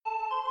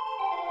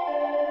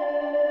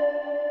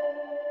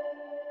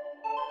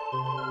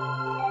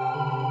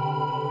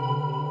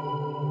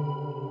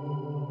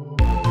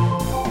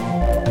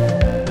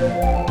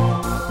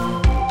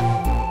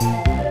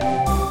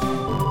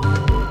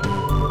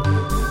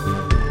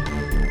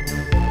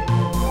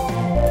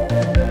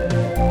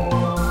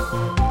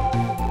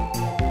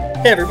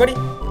Hey everybody,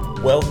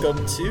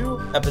 welcome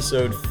to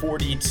episode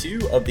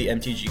 42 of the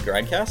MTG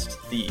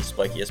Grindcast, the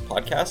spikiest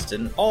podcast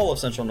in all of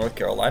Central North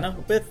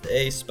Carolina, with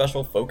a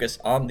special focus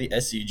on the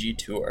SCG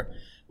Tour.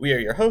 We are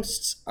your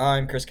hosts.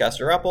 I'm Chris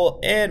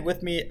Castor-Rappel, and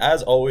with me,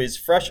 as always,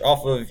 fresh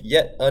off of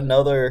yet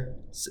another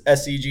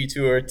SCG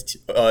Tour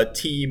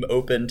Team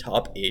Open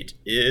Top 8,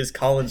 is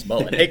Collins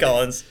Mullen. Hey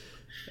Collins.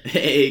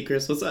 Hey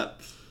Chris, what's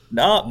up?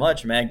 Not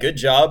much, man. Good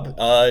job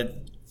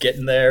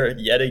getting there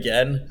yet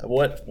again.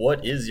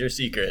 What is your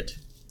secret?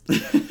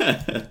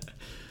 I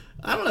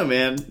don't know,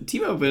 man.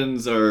 Team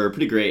opens are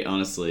pretty great,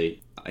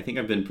 honestly. I think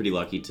I've been pretty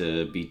lucky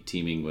to be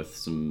teaming with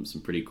some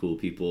pretty cool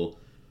people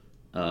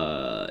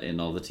in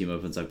all the team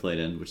opens I've played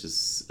in, which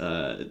is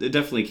it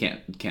definitely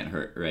can't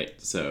hurt, right?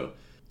 So,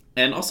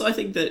 and also I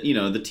think that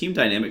the team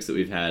dynamics that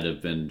we've had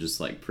have been just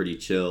like pretty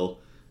chill,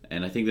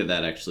 and I think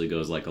that actually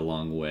goes like a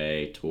long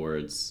way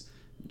towards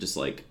just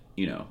like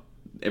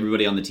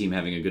everybody on the team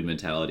having a good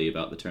mentality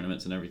about the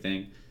tournaments and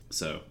everything.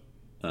 So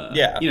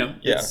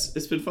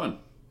it's been fun.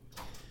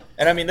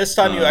 And I mean, this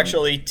time you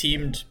actually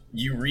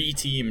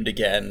re-teamed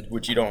again,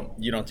 which you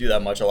don't do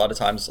that much. A lot of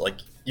times, like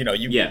you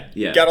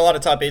got a lot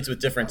of top 8s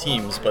with different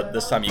teams, but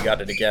this time you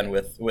got it again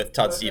with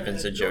Todd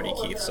Stevens and Jody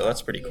Keith, so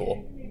that's pretty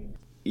cool.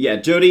 Yeah,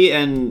 Jody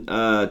and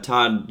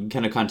Todd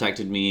kind of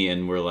contacted me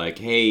and were like,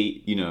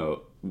 hey,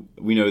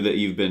 we know that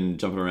you've been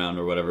jumping around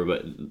or whatever,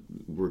 but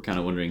we're kind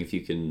of wondering if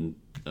you can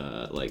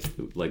like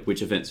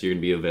which events you're going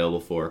to be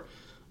available for.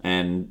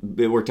 And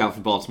it worked out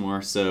for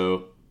Baltimore,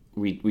 so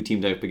we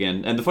teamed up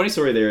again. And the funny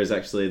story there is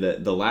actually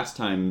that the last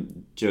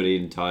time Jody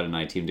and Todd and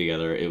I teamed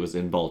together, it was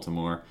in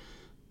Baltimore,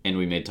 and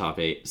we made top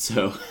 8.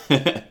 So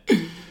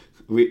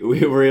we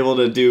were able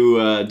to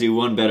do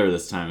one better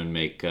this time and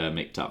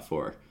make top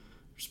 4,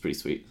 which is pretty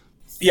sweet.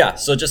 Yeah,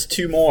 so just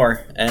 2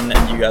 more, and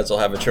you guys will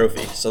have a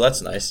trophy. So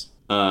that's nice.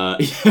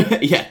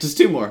 Yeah, just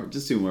 2 more.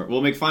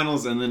 We'll make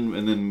finals, and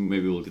then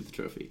maybe we'll get the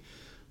trophy.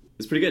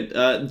 It's pretty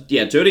good.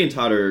 Yeah, Jody and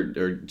Todd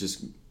are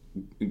just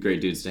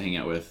great dudes to hang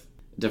out with.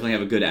 Definitely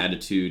have a good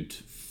attitude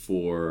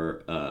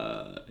for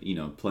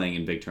playing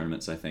in big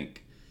tournaments. I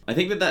think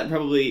that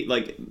probably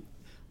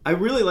I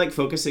really like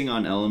focusing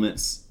on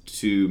elements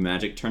to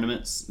Magic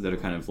tournaments that are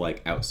kind of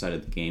like outside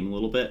of the game a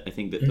little bit. I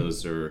think that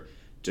those are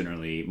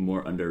generally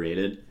more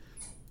underrated.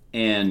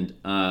 And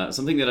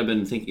something that I've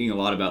been thinking a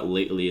lot about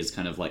lately is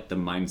kind of like the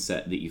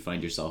mindset that you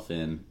find yourself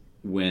in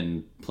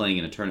when playing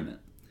in a tournament.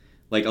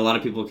 Like, a lot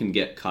of people can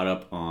get caught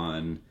up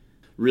on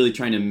really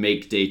trying to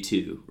make day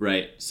 2,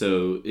 right?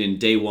 So in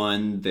day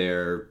 1,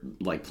 they're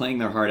like playing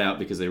their heart out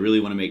because they really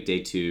want to make day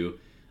 2,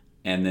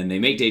 and then they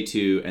make day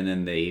 2, and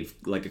then they've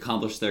like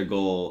accomplished their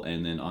goal,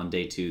 and then on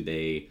day 2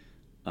 they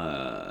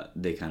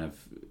kind of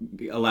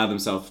allow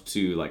themselves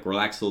to like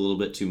relax a little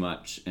bit too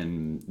much,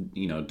 and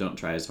don't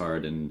try as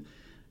hard, and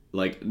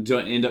like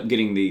don't end up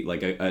getting the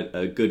like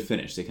a good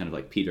finish. They kind of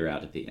like peter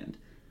out at the end.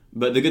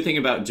 But the good thing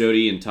about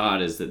Jody and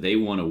Todd is that they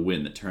want to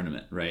win the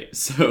tournament, right?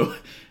 So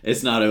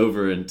it's not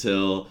over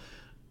until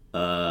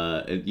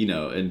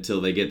until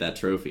they get that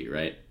trophy,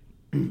 right?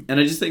 And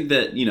I just think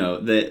that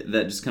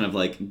that just kind of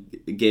like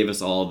gave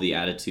us all the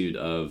attitude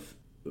of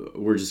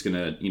we're just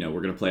gonna we're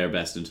gonna play our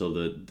best until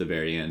the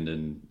very end,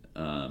 and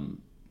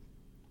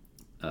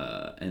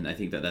I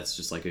think that that's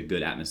just like a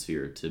good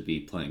atmosphere to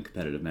be playing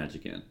competitive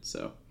Magic in.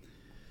 So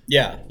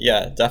yeah,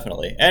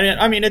 definitely.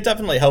 And it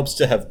definitely helps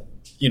to have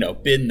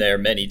been there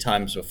many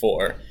times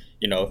before.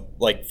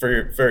 Like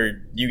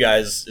for you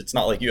guys, it's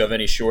not like you have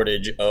any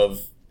shortage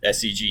of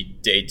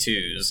SCG day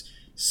 2s.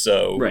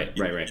 So right.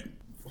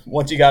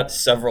 Once you got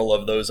several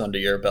of those under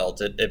your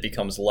belt, it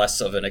becomes less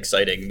of an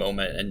exciting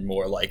moment and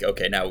more like,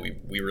 okay, now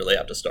we really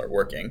have to start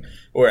working.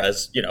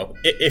 Whereas,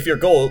 if your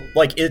goal,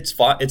 like, it's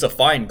a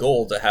fine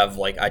goal to have,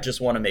 like, I just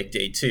want to make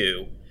day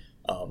 2.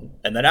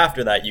 And then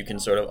after that, you can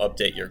sort of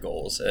update your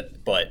goals.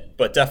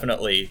 But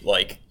definitely,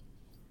 like,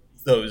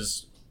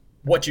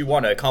 what you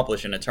want to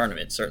accomplish in a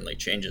tournament certainly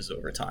changes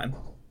over time.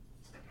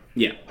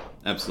 Yeah,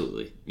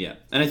 absolutely. Yeah.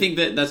 And I think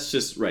that's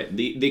just right.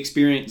 The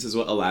experience is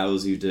what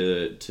allows you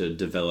to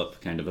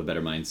develop kind of a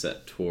better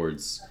mindset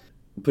towards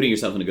putting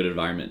yourself in a good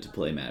environment to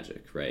play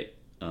Magic, right?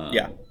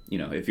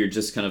 If you're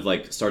just kind of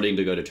like starting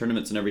to go to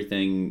tournaments and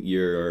everything,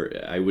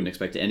 I wouldn't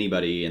expect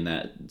anybody in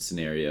that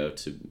scenario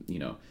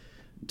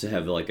to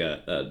have like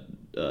a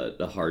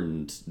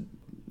hardened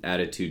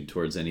attitude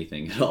towards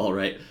anything at all,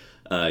 right?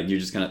 You're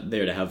just kind of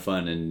there to have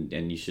fun,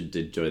 and you should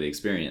enjoy the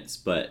experience.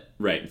 But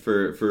right,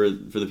 for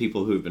the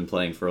people who've been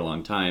playing for a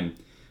long time,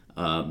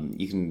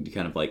 you can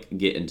kind of like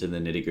get into the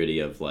nitty gritty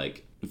of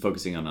like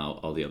focusing on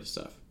all the other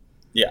stuff.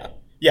 Yeah.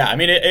 I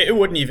mean, it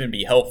wouldn't even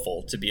be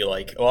helpful to be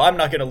like, oh, I'm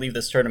not going to leave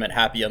this tournament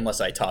happy unless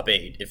I top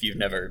 8 if you've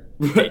never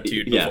day 2'd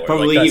before. Yeah,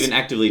 probably like even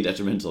actively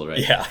detrimental, right?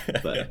 Yeah.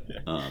 But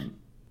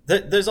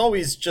there's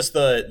always just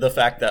the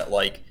fact that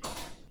like,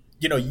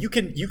 you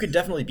can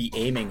definitely be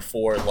aiming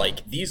for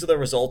like, these are the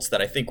results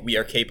that I think we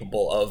are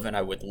capable of, and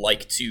I would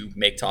like to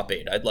make top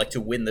 8. I'd like to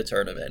win the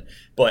tournament.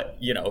 But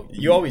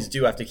you always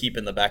do have to keep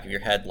in the back of your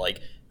head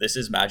like, this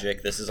is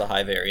Magic, this is a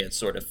high variance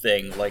sort of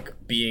thing. Like,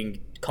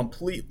 being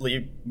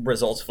completely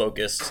results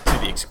focused to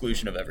the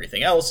exclusion of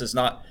everything else is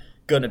not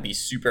going to be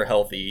super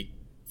healthy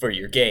for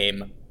your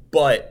game.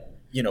 But,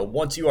 you know,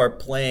 once you are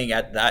playing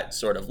at that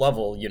sort of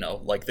level, you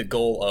know, like the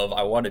goal of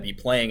I want to be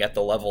playing at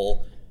the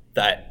level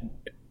that,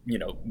 you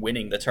know,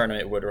 winning the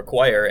tournament would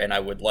require, and I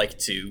would like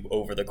to,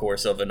 over the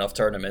course of enough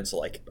tournaments,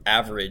 like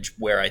average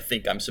where I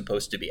think I'm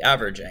supposed to be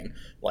averaging,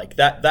 like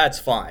that's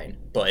fine.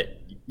 But,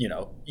 you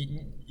know,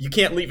 you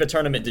can't leave a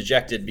tournament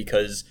dejected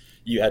because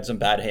you had some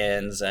bad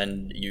hands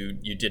and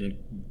you didn't,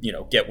 you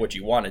know, get what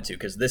you wanted to,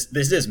 because this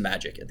is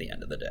Magic at the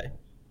end of the day.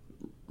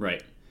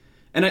 Right.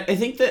 And I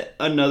think that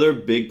another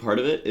big part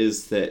of it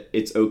is that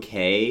it's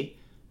okay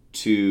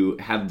to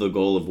have the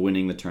goal of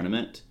winning the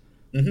tournament,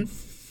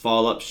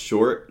 fall up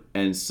short,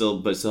 and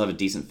still have a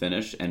decent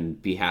finish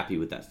and be happy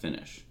with that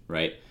finish,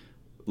 right?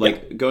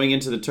 Like, going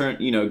into the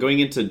going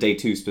into day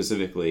 2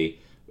 specifically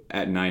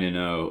at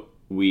 9-0,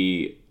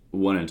 we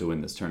wanted to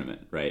win this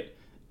tournament, right?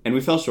 And we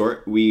fell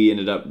short. We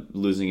ended up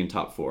losing in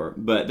top 4,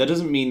 but that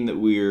doesn't mean that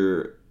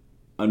we're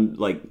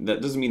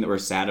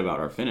sad about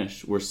our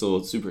finish. We're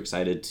still super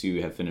excited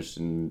to have finished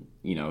in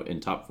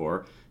top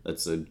 4.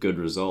 That's a good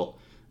result.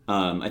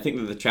 I think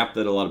that the trap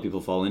that a lot of people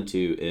fall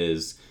into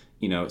is,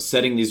 you know,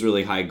 setting these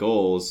really high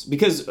goals,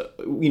 because,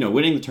 you know,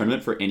 winning the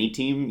tournament for any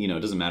team, you know, it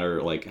doesn't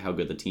matter like how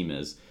good the team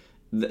is.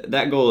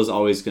 That goal is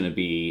always going to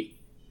be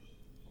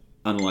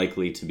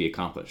unlikely to be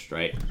accomplished,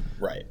 right?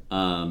 Right.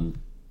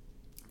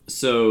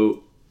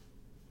 So,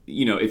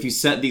 you know, if you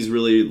set these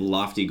really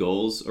lofty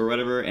goals or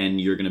whatever,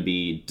 and you're going to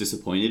be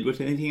disappointed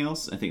with anything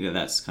else, I think that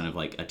that's kind of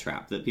like a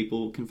trap that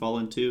people can fall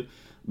into.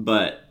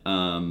 But,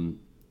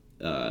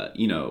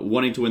 you know,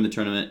 wanting to win the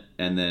tournament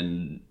and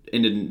then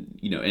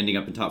ending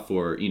up in top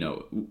 4, you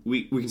know,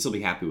 we can still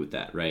be happy with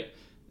that, right?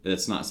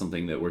 That's not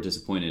something that we're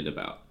disappointed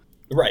about.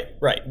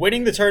 Right.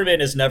 Winning the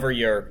tournament is never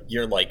your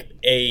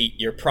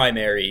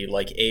primary,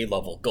 like,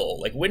 A-level goal.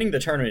 Like, winning the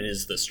tournament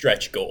is the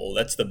stretch goal.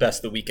 That's the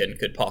best the weekend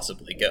could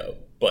possibly go.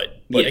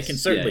 But yes, it can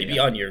certainly be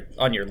on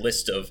your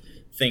list of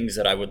things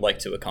that I would like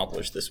to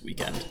accomplish this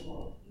weekend.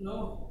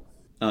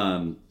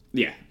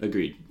 Yeah,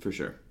 agreed, for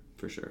sure.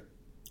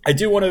 I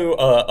do want to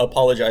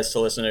apologize to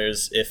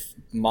listeners if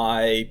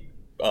my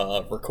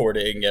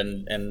recording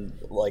and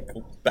like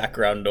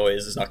background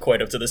noise is not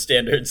quite up to the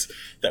standards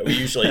that we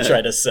usually try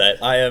to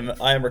set. I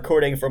am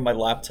recording from my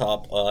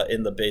laptop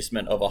in the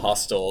basement of a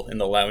hostel in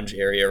the lounge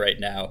area right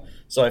now.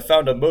 So I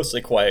found a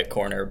mostly quiet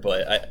corner,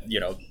 but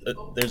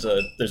there's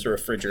a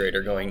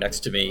refrigerator going next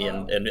to me,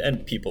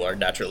 and people are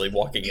naturally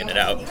walking in and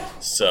out.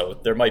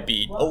 So there might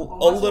be a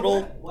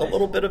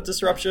little bit of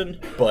disruption,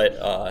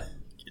 but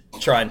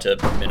trying to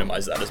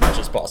minimize that as much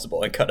as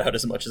possible and cut out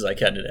as much as I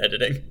can in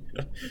editing.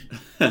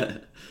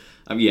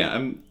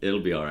 It'll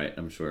be all right,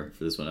 I'm sure,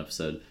 for this one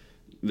episode.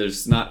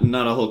 There's not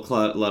a whole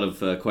lot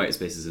of quiet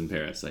spaces in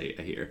Paris,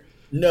 I hear.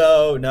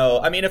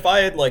 No. I mean, if I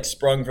had like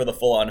sprung for the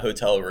full-on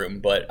hotel room,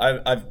 but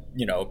I've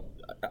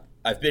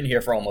been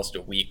here for almost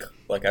a week.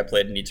 Like, I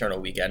played an Eternal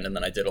Weekend, and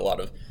then I did a lot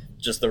of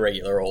just the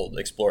regular old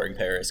exploring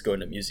Paris, going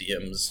to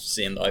museums,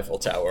 seeing the Eiffel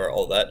Tower,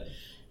 all that,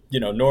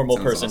 normal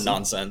Sounds person awesome.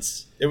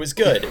 Nonsense. It was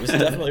good. It was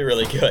definitely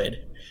really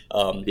good.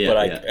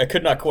 I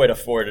could not quite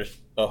afford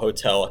a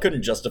hotel. I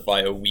couldn't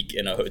justify a week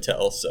in a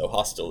hotel, so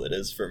hostel it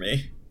is for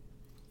me.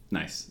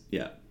 Nice.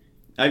 Yeah.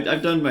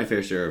 I've done my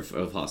fair share of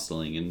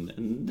hosteling,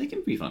 and they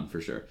can be fun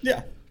for sure.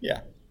 Yeah.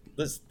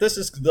 This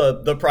is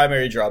the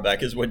primary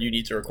drawback is when you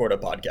need to record a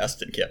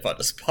podcast and can't find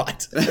a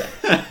spot.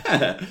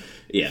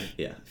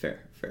 Yeah, fair,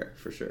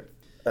 for sure.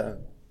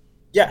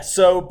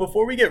 So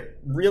before we get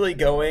really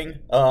going,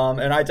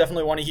 and I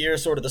definitely want to hear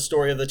sort of the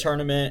story of the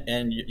tournament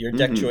and your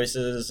deck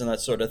choices and that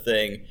sort of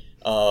thing,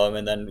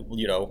 and then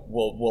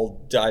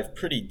we'll dive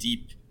pretty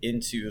deep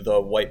into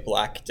the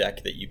white-black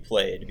deck that you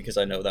played, because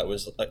I know that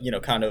was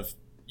kind of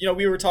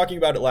we were talking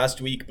about it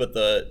last week, but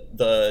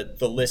the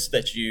list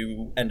that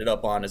you ended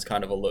up on is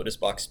kind of a Lotus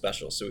Box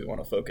special, so we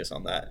want to focus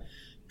on that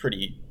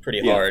pretty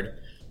hard.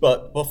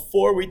 But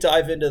before we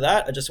dive into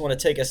that, I just want to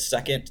take a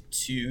second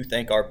to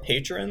thank our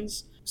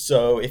patrons.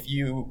 So if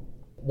you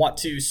want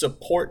to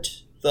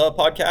support the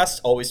podcast,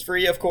 always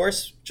free, of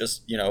course,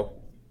 just,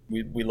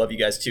 we love you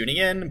guys tuning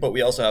in, but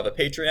we also have a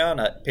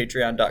Patreon at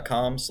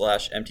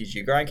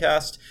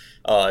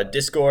patreon.com/mtggrindcast,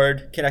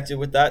 Discord connected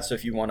with that. So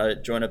if you want to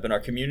join up in our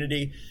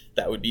community,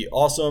 that would be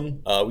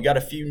awesome. We got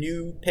a few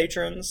new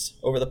patrons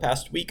over the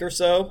past week or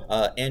so.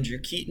 Andrew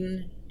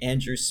Keaton,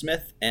 Andrew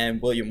Smith,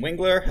 and William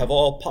Wingler have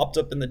all popped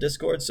up in the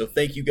Discord. So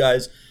thank you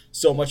guys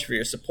so much for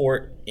your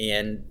support.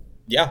 And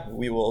yeah,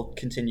 we will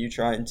continue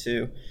trying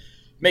to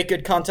make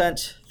good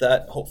content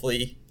that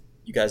hopefully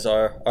you guys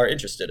are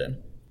interested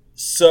in.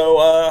 So,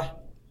 why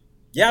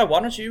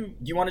don't you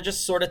want to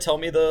just sort of tell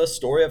me the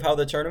story of how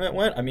the tournament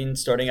went? I mean,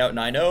 starting out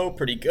 9-0,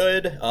 pretty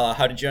good.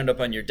 How did you end up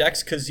on your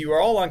decks? Because you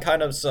were all on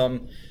kind of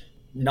some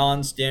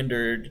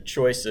non-standard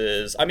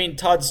choices. I mean,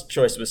 Todd's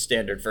choice was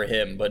standard for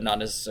him, but not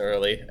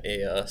necessarily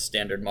a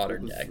standard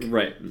modern deck.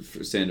 Right,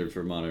 standard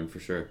for modern, for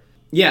sure.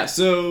 Yeah,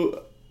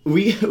 so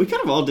we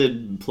kind of all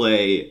did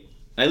play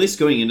at least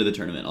going into the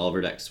tournament, all of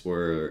our decks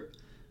were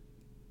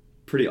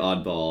pretty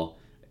oddball.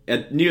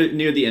 At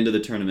near the end of the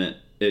tournament,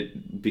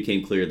 it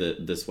became clear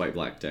that this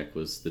white-black deck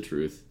was the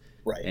truth.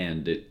 Right.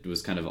 And it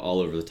was kind of all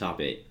over the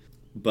top 8.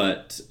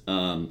 But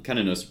kind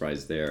of no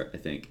surprise there, I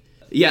think.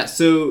 Yeah,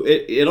 so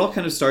it all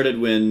kind of started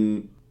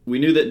when we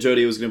knew that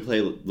Jody was going to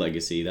play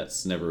Legacy.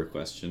 That's never a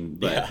question.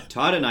 But Yeah.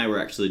 Todd and I were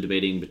actually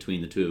debating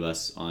between the two of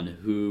us on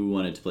who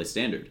wanted to play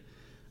Standard.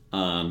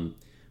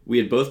 We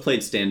had both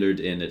played Standard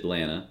in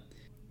Atlanta.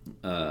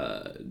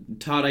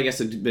 Todd, I guess,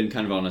 had been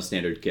kind of on a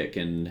Standard kick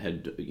and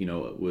had,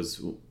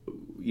 was,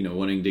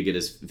 wanting to get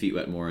his feet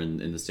wet more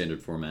in the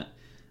Standard format.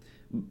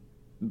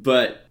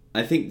 But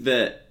I think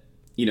that,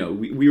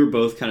 we were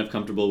both kind of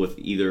comfortable with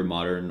either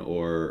Modern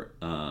or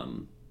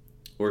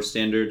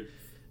Standard.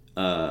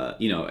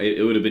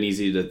 It would have been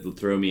easy to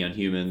throw me on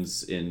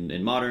Humans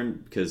in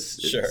Modern because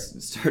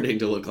it's starting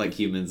to look like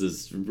Humans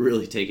is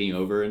really taking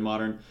over in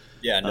Modern.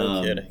 Yeah,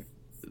 no kidding.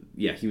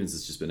 Yeah, Humans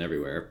has just been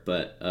everywhere.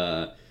 But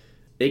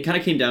it kind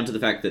of came down to the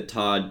fact that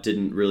Todd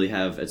didn't really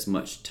have as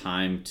much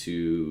time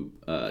to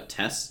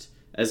test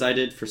as I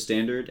did for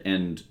Standard,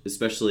 and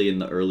especially in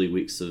the early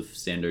weeks of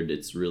Standard,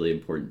 it's really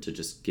important to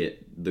just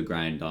get the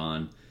grind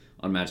on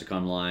Magic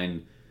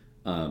Online,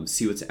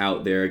 see what's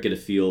out there, get a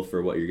feel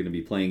for what you're going to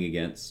be playing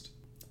against.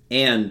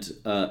 And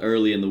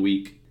early in the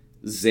week,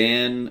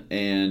 Zan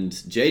and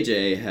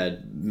JJ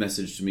had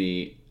messaged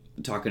me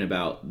talking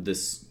about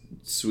this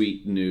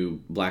sweet new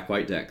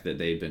black-white deck that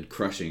they'd been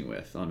crushing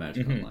with on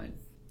Magic Online.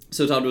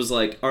 So Todd was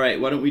like, all right,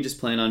 why don't we just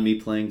plan on me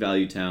playing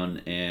Value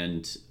Town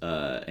and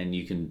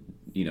you can,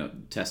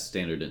 test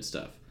Standard and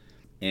stuff.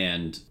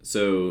 And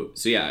so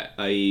yeah,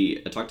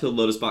 I talked to the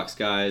Lotus Box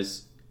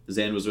guys.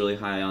 Zan was really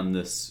high on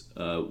this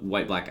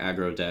white-black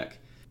aggro deck.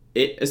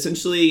 It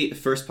essentially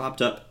first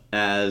popped up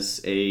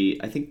as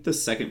I think the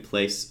second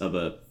place of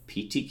a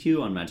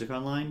PTQ on Magic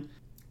Online,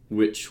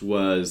 which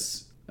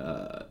was,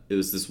 it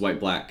was this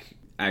white-black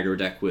aggro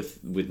deck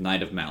with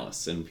Knight of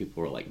Malice, and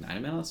people were like, Knight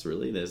of Malice,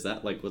 really? Is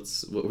that like what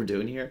we're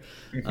doing here?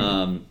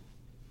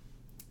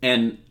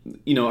 And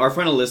our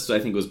final list I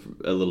think was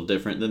a little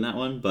different than that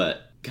one,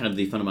 but kind of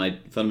the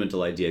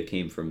fundamental idea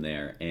came from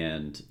there,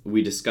 and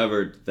we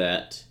discovered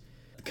that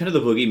kind of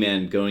the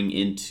boogeyman going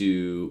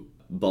into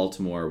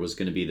Baltimore was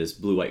going to be this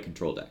blue-white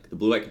control deck. The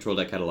blue-white control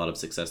deck had a lot of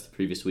success the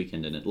previous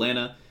weekend in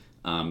Atlanta.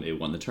 It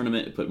won the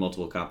tournament. It put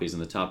multiple copies in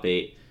the top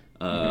 8.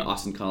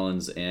 Austin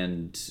Collins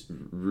and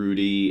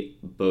Rudy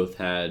both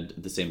had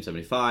the same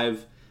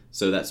 75,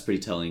 so that's pretty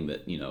telling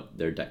that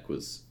their deck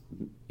was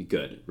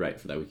good, right,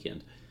 for that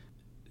weekend.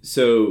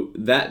 So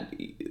that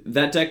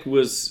deck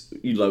was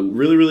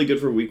really, really good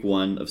for week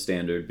 1 of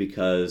Standard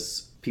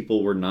because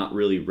people were not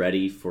really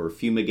ready for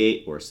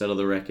Fumigate or Settle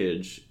the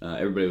Wreckage.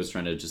 Everybody was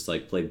trying to just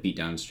play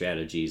beatdown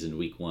strategies in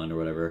week 1 or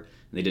whatever,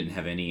 and they didn't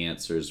have any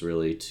answers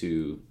really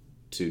to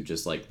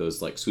just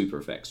those sweeper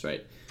effects,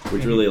 right?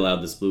 Which really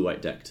allowed this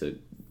blue-white deck to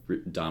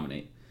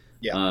dominate.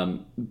 Yeah.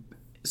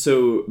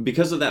 So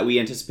because of that, we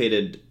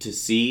anticipated to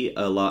see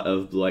a lot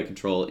of blue-white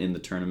control in the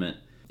tournament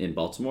in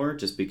Baltimore,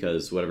 just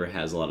because whatever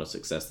has a lot of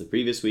success the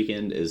previous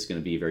weekend is going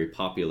to be very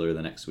popular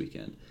the next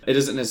weekend. It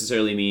doesn't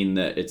necessarily mean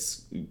that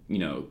it's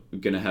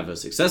going to have a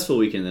successful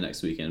weekend the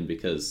next weekend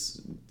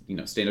because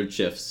Standard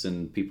shifts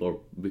and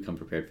people become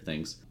prepared for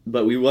things.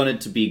 But we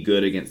wanted to be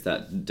good against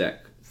that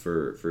deck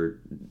for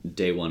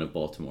day 1 of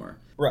Baltimore.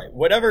 Right.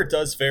 Whatever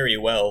does very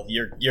well,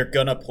 you're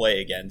gonna play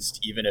against,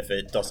 even if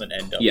it doesn't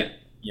end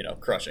up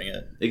crushing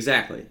it.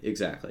 Exactly,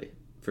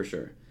 for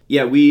sure.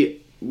 Yeah,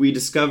 we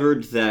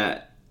discovered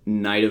that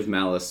Knight of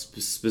Malice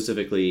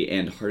specifically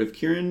and Heart of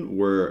Kiran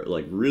were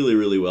really,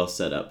 really well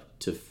set up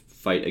to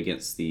fight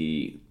against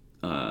the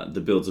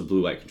builds of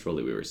blue-white control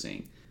that we were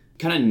seeing.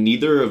 Kind of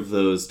neither of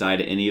those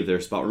died at any of their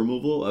spot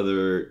removal. Heart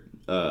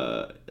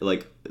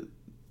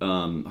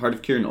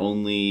of Kiran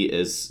only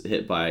is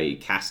hit by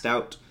Cast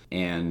Out,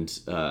 and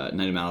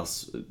Knight of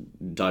Malice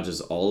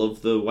dodges all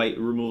of the white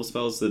removal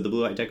spells that the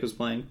blue-white deck was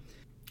playing.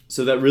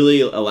 So that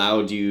really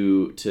allowed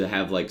you to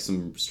have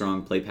some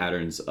strong play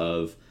patterns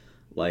of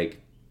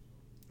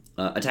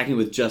attacking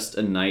with just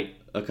a Knight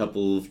a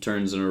couple of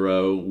turns in a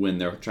row when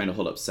they're trying to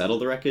hold up Settle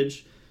the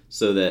Wreckage,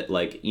 so that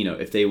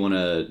if they want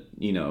to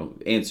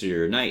answer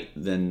your Knight,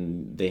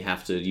 then they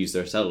have to use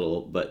their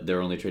Settle, but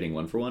they're only trading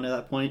 1 for 1 at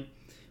that point,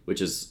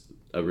 which is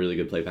a really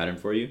good play pattern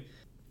for you.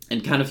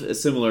 And kind of a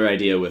similar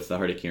idea with the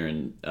Heart of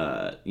Kiran.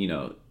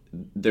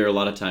 There are a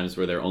lot of times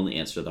where their only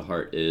answer to the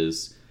Heart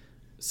is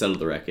Settle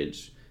the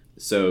Wreckage.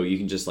 So you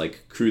can just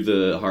crew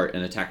the Heart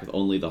and attack with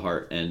only the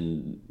Heart,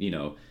 and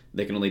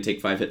they can only take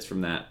 5 hits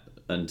from that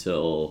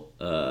until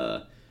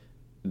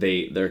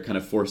they're kind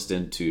of forced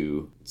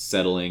into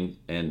settling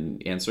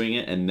and answering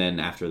it, and then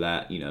after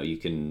that, you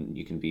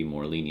can be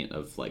more lenient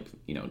of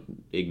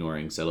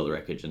ignoring Settle the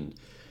Wreckage and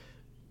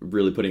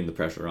really putting the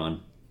pressure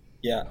on.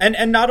 Yeah,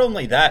 and not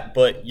only that,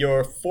 but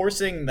you're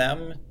forcing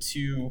them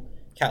to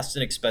cast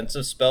an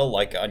expensive spell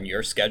on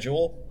your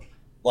schedule,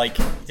 Like,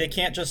 they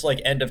can't just, like,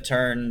 end of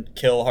turn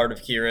kill Heart of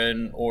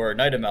Kirin or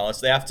Knight of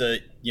Malice. They have to,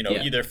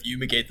 either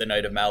fumigate the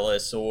Knight of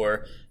Malice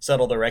or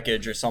settle the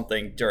wreckage or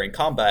something during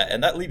combat,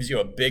 and that leaves you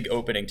a big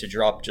opening to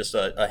drop just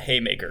a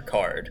Haymaker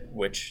card,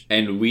 which...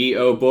 And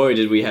oh boy,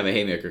 did we have a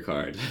Haymaker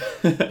card.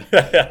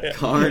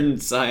 Karn,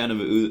 Scion of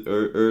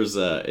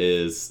Urza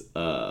is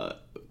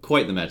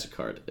quite the magic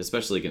card,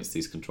 especially against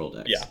these control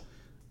decks. Yeah.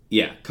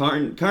 Yeah,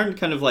 Karn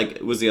kind of,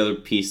 like, was the other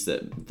piece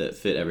that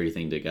fit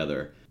everything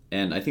together.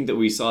 And I think that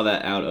we saw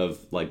that out of,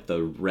 like,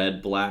 the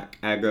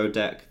red-black aggro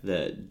deck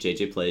that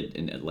JJ played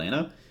in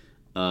Atlanta.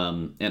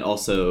 And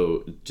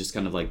also just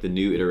kind of, like, the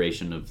new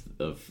iteration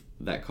of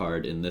that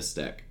card in this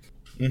deck.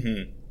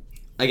 Mm-hmm.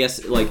 I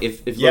guess, like,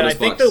 if yeah, Lotus I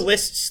think Box... the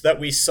lists that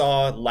we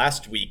saw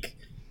last week,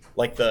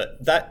 like,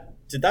 did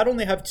that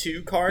only have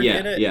 2 Karn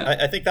in it? Yeah.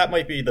 I think that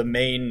might be the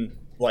main,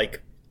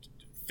 like...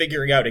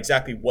 figuring out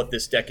exactly what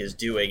this deck is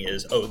doing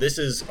is, this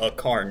is a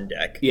Karn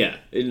deck. Yeah,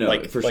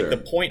 no, for sure. Like, the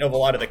point of a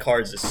lot of the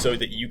cards is so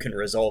that you can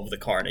resolve the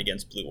Karn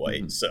against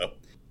blue-white, so...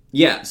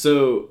 Yeah,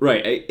 so,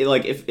 right,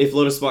 if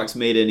Lotus Box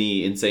made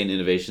any insane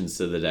innovations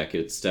to the deck,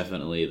 it's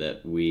definitely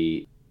that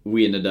we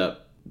ended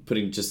up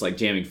putting just, like,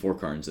 jamming 4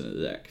 Karns into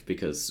the deck,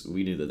 because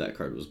we knew that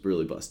card was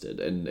really busted,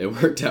 and it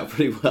worked out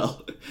pretty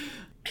well.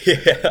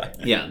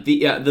 Yeah.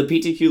 The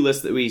PTQ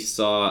list that we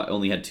saw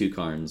only had 2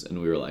 Karns,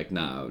 and we were like,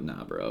 nah,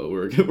 bro,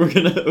 we're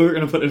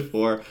gonna put in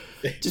 4,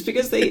 just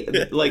because they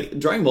like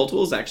drawing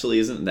multiples actually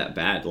isn't that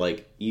bad.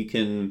 Like you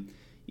can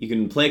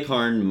play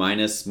Karn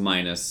minus,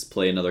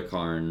 play another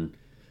Karn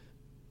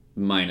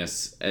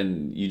minus,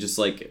 and you just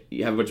like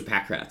you have a bunch of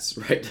pack rats,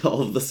 right?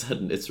 All of a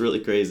sudden, it's really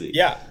crazy.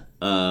 Yeah,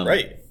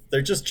 right.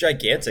 They're just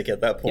gigantic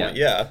at that point.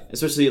 Yeah.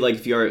 Especially like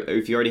if you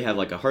already have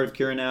like a Heart of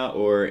Kirin out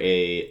or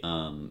a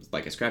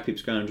like a Scrap Heap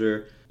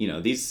Scrounger,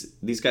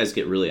 these guys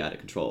get really out of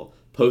control.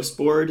 Post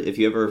board, if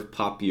you ever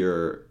pop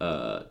your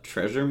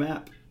treasure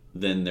map,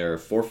 then there are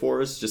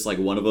 4/4s. Just like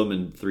one of them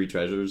and 3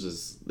 treasures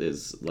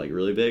is like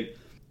really big.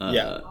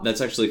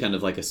 That's actually kind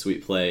of like a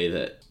sweet play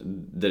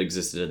that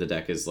existed in the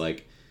deck, is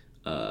like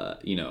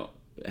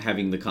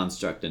having the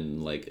construct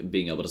and like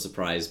being able to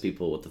surprise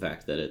people with the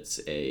fact that it's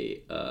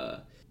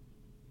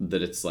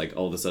that it's like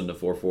all of a sudden a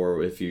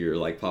 4/4 if you're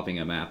like popping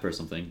a map or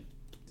something.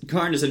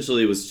 Karn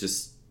essentially was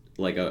just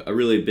like a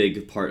really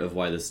big part of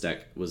why this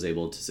deck was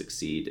able to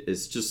succeed.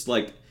 It's just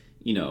like,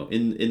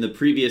 in the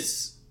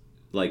previous,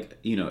 like,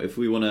 if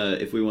we want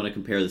to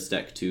compare this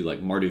deck to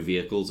like Mardu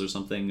Vehicles or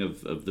something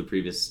of the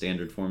previous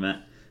standard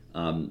format,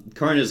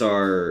 Karn is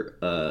our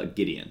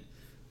Gideon,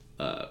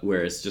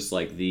 where it's just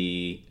like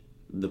the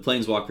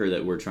planeswalker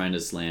that we're trying to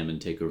slam and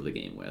take over the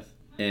game with.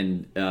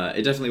 And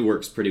it definitely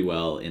works pretty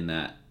well in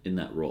that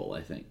role,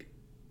 I think.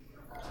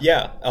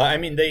 Yeah, I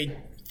mean, they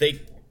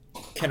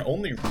can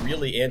only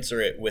really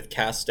answer it with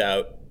Cast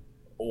Out,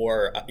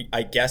 or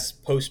I guess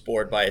post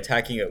board by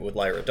attacking it with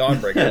Lyra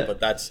Dawnbreaker, but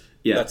that's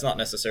not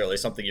necessarily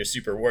something you're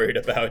super worried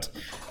about.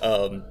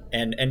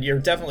 And you're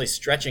definitely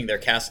stretching their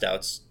Cast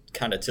Outs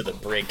kind of to the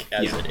brink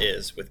as it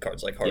is with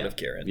cards like Heart of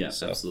Kirin. Yeah,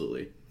 so.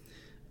 Absolutely.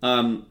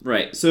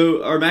 Right,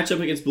 so our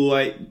matchup against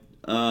blue-white,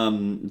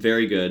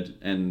 very good,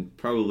 and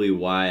probably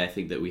why I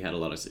think that we had a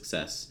lot of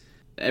success.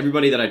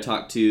 Everybody that I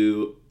talked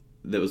to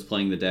that was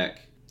playing the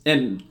deck,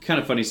 and kind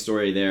of funny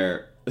story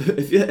there,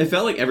 it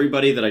felt like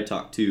everybody that I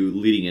talked to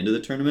leading into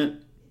the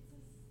tournament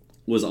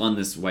was on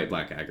this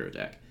white-black aggro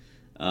deck.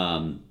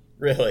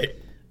 Really?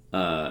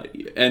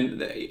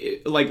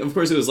 And like, of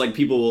course, it was like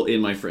people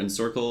in my friend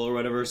circle or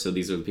whatever. So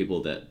these are the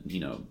people that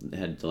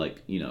had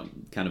like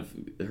kind of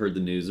heard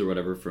the news or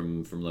whatever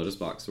from Lotus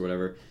Box or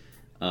whatever.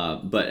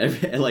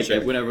 But like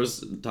Sure. When I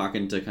was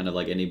talking to kind of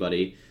like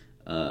anybody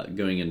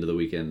going into the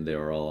weekend, they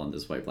were all on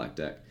this white-black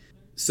deck.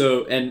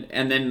 So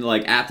and then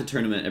like at the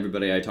tournament,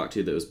 everybody I talked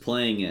to that was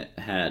playing it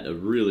had a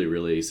really,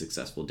 really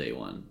successful day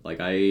one.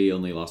 Like I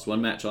only lost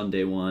 1 match on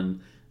day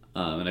 1,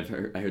 and I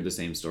heard the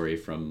same story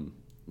from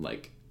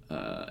like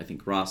I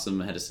think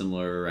Rossum had a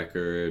similar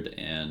record,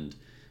 and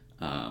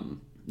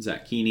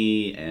Zach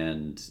Keeney,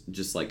 and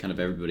just like kind of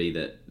everybody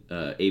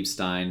that Abe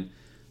Stein.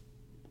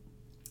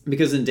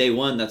 Because in day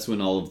 1, that's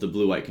when all of the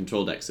blue-white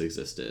control decks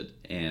existed,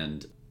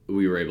 and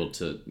we were able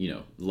to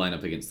line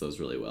up against those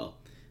really well.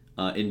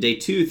 In day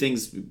 2,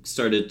 things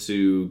started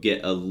to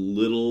get a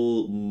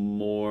little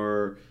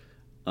more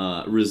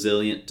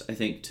resilient, I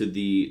think, to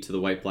the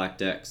white-black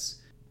decks.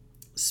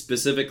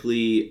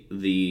 Specifically,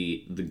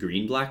 the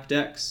green-black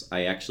decks,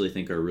 I actually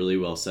think are really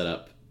well set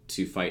up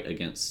to fight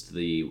against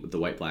the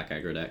white-black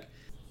aggro deck.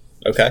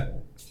 Okay.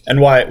 And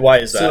why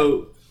is that?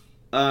 So,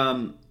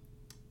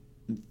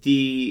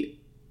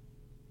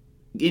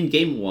 in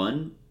game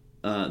 1,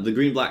 the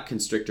green-black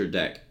Constrictor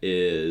deck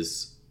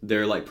is...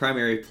 Their like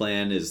primary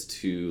plan is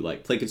to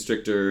like play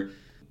Constrictor,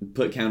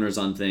 put counters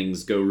on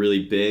things, go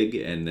really big,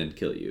 and then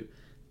kill you.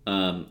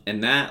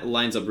 And that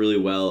lines up really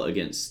well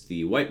against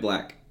the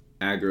white-black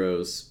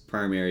aggro's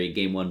primary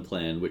game 1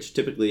 plan, which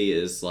typically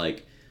is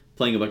like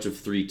playing a bunch of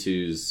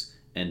 3/2s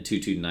and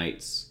 2/2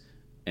 knights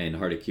and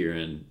Heart of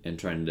Kieran and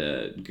trying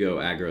to go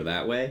aggro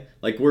that way.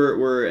 Like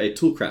we're a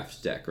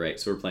Toolcraft deck, right?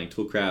 So we're playing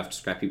Toolcraft,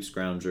 Scrap Heap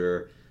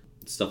Scrounger,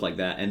 stuff like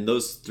that. And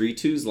those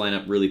 3/2s line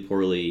up really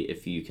poorly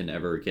if you can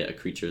ever get a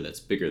creature that's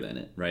bigger than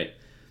it, right?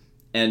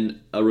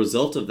 And a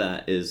result of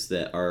that is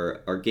that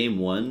our game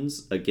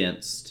ones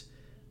against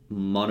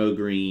mono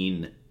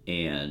green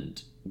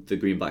and the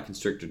green black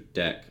Constrictor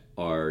deck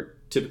are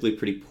typically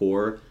pretty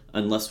poor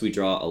unless we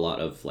draw a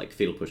lot of like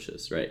fatal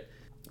pushes, right?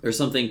 Or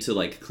something to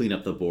like clean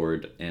up the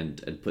board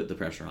and put the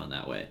pressure on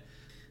that way.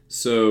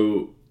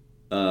 So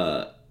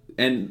but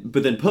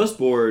then post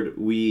board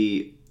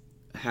we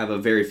have a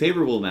very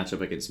favorable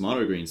matchup against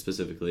mono green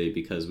specifically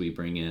because we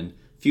bring in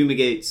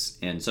Fumigates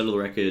and Settle the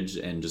Wreckage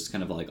and just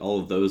kind of like all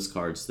of those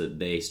cards that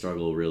they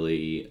struggle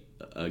really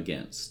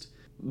against.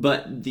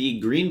 But the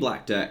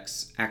green-black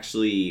decks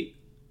actually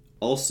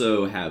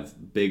also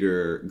have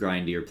bigger,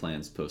 grindier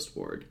plans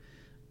post-board.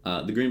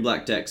 The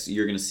green-black decks,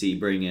 you're going to see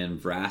bring in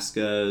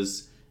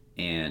Vraskas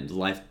and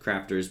Life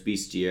Crafters,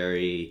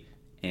 Bestiary,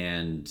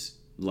 and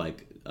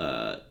like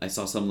I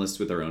saw some lists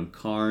with their own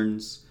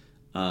Karns.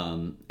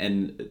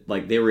 And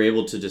like they were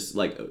able to just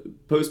like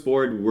post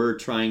board we're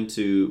trying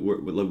to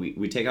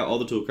we take out all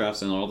the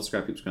Toolcrafts and all the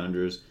Scrap Heap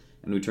Scroungers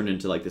and we turn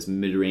into like this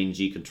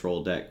mid-rangey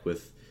control deck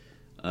with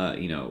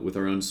with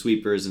our own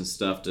sweepers and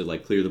stuff to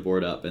like clear the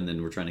board up, and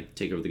then we're trying to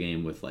take over the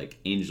game with like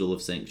Angel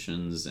of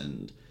Sanctions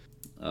and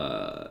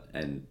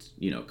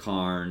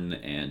Karn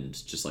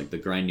and just like the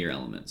grindier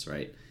elements,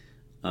 right?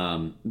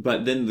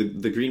 But then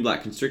the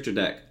green-black Constrictor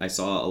deck, I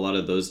saw a lot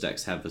of those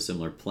decks have a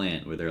similar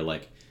plan where they're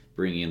like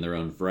bringing in their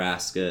own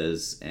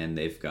Vraskas, and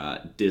they've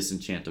got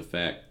disenchant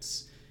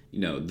effects.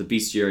 The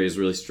Bestiary is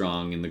really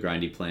strong in the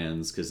grindy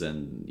plans because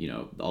then,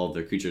 all of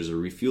their creatures are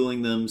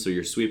refueling them, so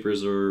your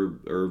sweepers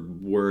are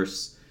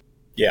worse.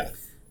 Yeah.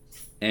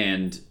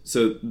 And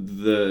so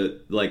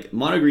the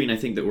mono green, I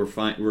think that we're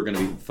going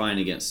to be fine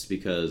against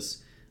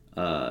because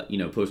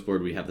post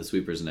board we have the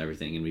sweepers and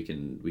everything, and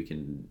we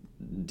can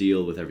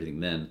deal with everything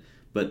then.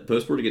 But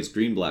post board against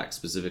green black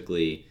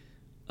specifically,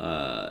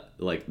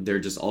 they're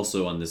just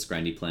also on this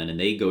grindy plan, and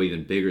they go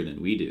even bigger than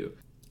we do,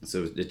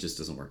 so it just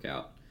doesn't work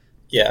out.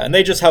 Yeah, and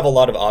they just have a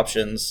lot of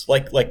options.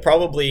 Like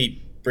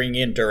probably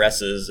bringing in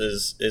Duresses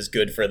is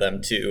good for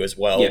them too as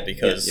well,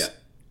 because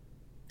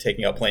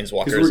taking out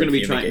Planeswalkers. Because we're going to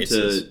be trying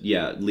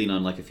to lean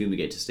on like a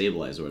Fumigate to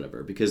stabilize or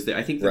whatever. Because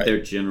I think that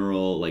their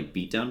general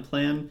beatdown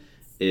plan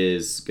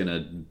is going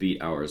to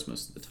beat ours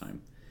most of the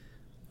time.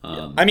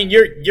 I mean,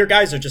 your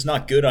guys are just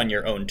not good on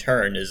your own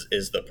turn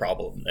is the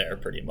problem there,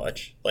 pretty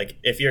much. Like,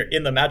 if you're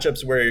in the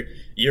matchups where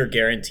you're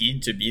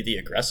guaranteed to be the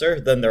aggressor,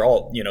 then they're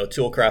all,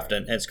 Toolcraft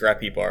and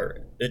Scrap Heap are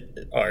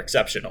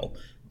exceptional.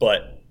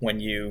 But when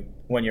you're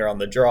on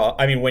the draw,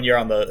 I mean, when you're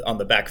on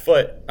the back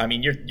foot, I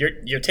mean,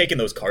 you're taking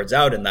those cards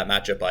out in that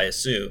matchup, I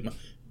assume.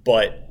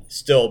 But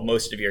still,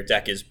 most of your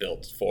deck is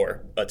built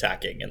for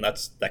attacking, and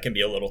that can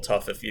be a little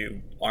tough if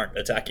you aren't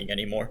attacking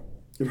anymore.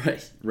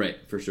 Right,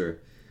 for sure.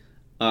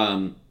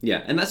 And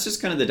that's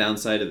just kind of the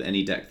downside of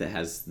any deck that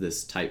has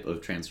this type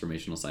of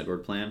transformational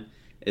sideboard plan,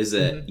 is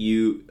that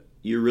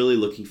you're really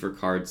looking for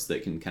cards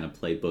that can kind of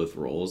play both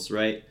roles,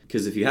 right?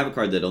 Because if you have a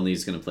card that only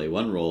is going to play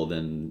one role,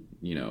 then,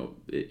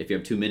 if you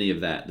have too many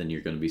of that, then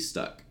you're going to be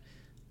stuck.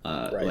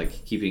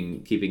 Like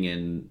keeping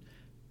in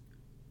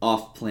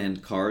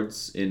off-planned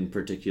cards in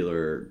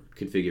particular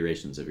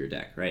configurations of your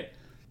deck, right?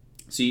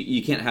 So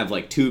you can't have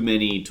too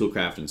many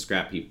Toolcraft and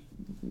Scrap Heap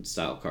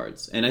style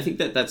cards. And I think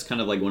that's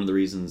kind of one of the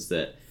reasons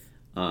that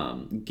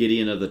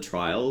Gideon of the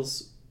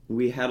Trials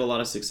we had a lot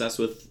of success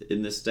with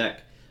in this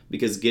deck,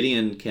 because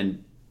Gideon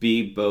can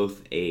be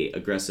both a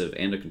aggressive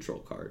and a control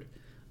card.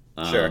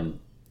 Sure.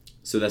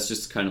 So that's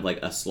just kind of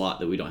a slot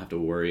that we don't have to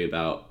worry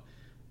about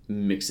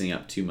mixing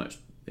up too much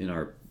in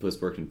our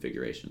post-board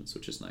configurations,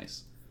 which is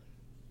nice.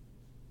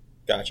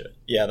 Gotcha.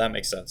 Yeah, that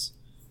makes sense.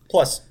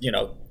 Plus,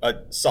 a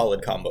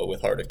solid combo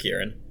with Heart of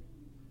Kieran.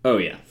 Oh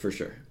yeah, for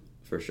sure.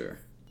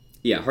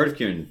 Yeah, Heart of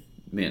Kieran,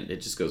 man, it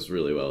just goes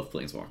really well with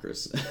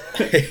Planeswalkers.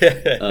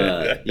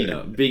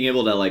 Being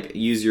able to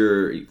use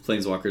your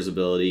Planeswalker's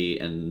ability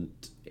and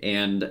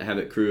have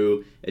it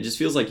crew, it just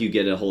feels like you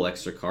get a whole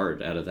extra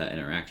card out of that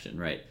interaction,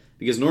 right?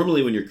 Because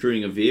normally when you're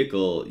crewing a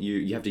vehicle,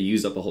 you have to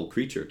use up a whole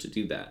creature to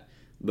do that.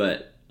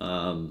 But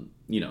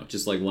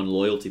just one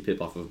loyalty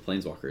pip off of a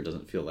Planeswalker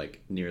doesn't feel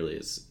like nearly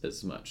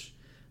as much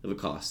of a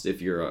cost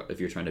if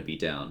you're trying to beat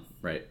down,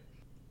 right?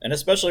 And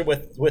especially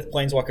with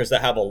Planeswalkers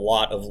that have a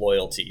lot of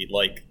loyalty,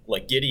 like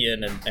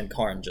Gideon and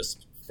Karn,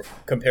 just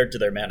compared to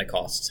their mana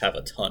costs, have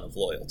a ton of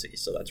loyalty.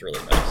 So that's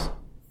really nice.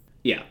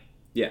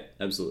 Yeah,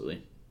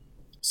 absolutely.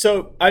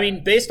 So, I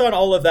mean, based on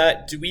all of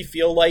that, do we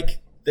feel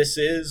like this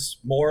is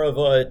more of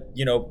a,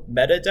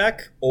 meta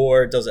deck,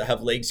 or does it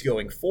have legs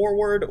going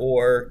forward,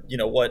 or,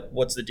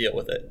 what's the deal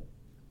with it?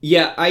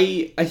 Yeah,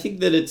 I think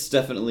that it's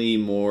definitely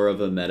more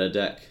of a meta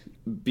deck,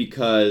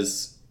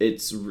 because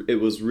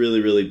it was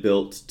really, really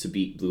built to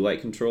beat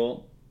blue-white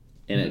control,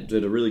 and it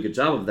did a really good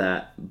job of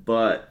that,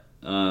 but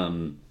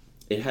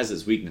it has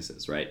its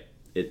weaknesses, right?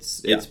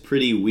 It's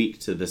pretty weak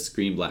to this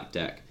green-black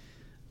deck.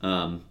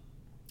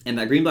 And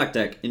that green black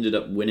deck ended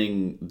up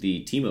winning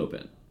the team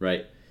open,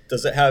 right?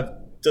 Does it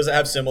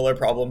have similar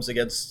problems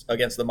against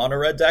the mono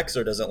red decks,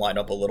 or does it line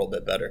up a little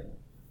bit better?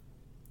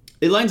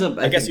 It lines up,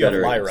 I guess think, you have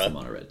better Lyra. against the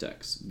mono red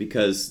decks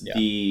because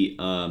the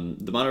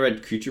mono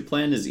red creature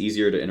plan is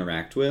easier to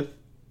interact with.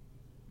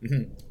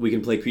 Mm-hmm. We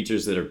can play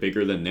creatures that are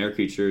bigger than their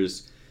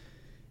creatures,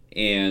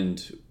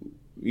 and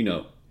we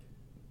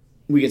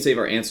can save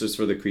our answers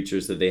for the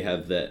creatures that they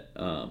have that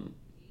are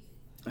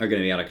going to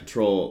be out of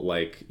control.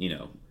 Like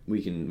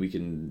we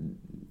can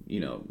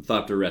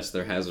Thopter rest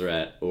their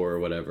Hazoret or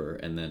whatever,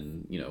 and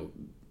then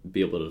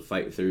be able to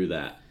fight through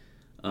that.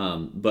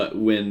 But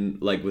when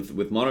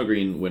with mono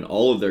green, when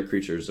all of their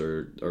creatures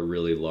are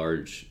really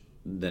large,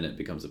 then it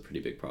becomes a pretty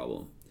big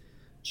problem.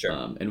 Sure.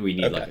 And we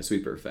need like a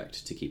sweeper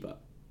effect to keep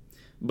up.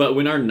 But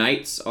when our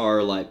knights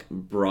are like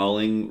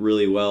brawling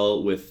really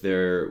well with the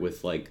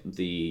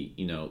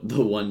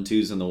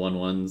 1/2s and the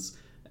 1/1s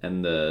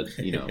and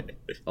the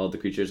all the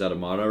creatures out of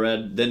mono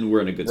red, then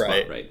we're in a good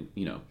spot, right?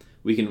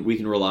 We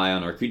can rely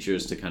on our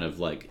creatures to kind of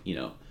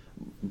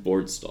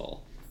board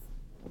stall.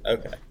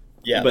 Okay.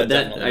 Yeah, but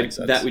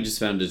that we just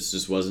found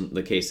just wasn't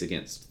the case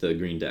against the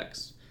green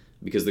decks,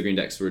 because the green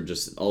decks were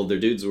just, all of their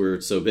dudes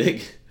were so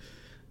big.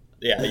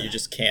 Yeah, you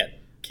just can't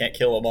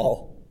kill them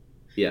all.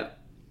 Yeah.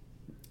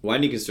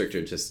 Widening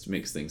Constrictor just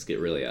makes things get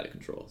really out of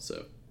control.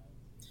 So.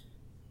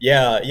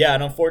 Yeah,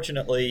 and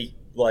unfortunately,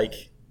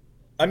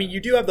 you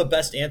do have the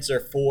best answer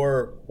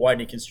for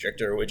Widening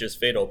Constrictor, which is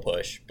Fatal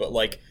Push, but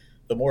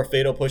the more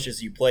Fatal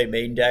Pushes you play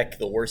main deck,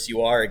 the worse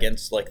you are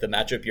against the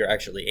matchup you're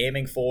actually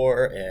aiming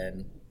for,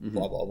 and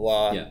blah blah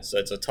blah. Yeah. So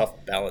it's a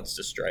tough balance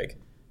to strike,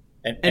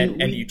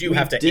 and you do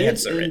have to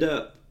answer it. We did end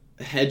up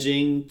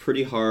hedging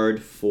pretty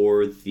hard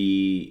for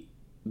the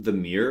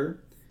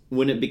mirror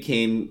when it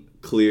became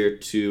clear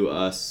to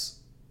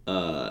us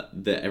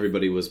that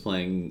everybody was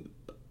playing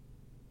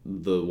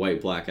the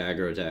white black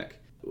aggro deck.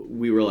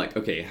 We were like,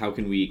 okay, how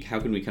can we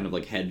kind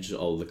of hedge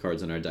all of the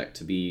cards in our deck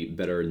to be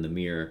better in the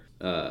mirror?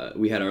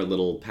 We had our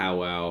little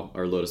powwow,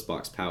 our Lotus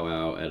Box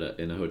powwow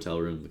in a hotel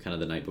room kind of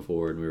the night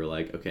before, and we were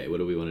like, okay, what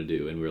do we want to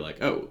do? And we were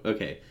like, oh,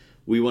 okay,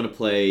 we want to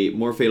play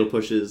more Fatal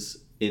Pushes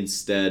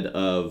instead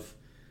of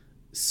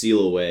Seal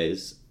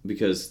Aways,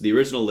 because the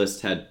original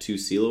list had 2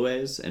 Seal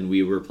Aways, and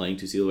we were playing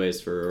 2 Seal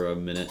Aways for a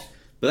minute,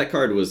 but that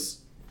card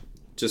was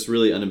just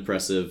really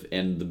unimpressive,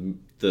 and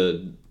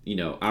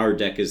our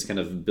deck is kind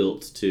of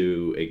built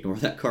to ignore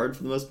that card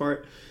for the most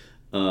part.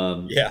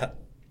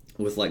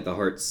 With the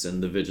Hearts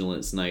and the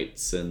Vigilance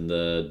Knights and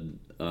the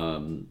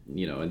and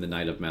the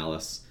Knight of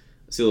Malice.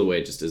 Seal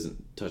Away just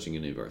isn't touching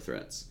any of our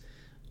threats.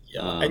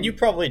 Yeah, and you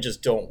probably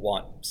just don't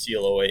want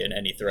Seal Away in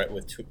any threat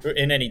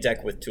in any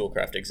deck with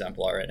Toolcraft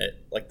Exemplar in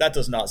it. That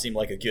does not seem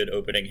like a good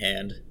opening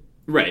hand.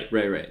 Right.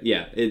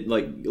 Yeah, it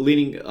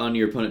leaning on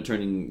your opponent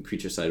turning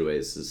creature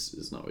sideways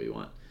is not what you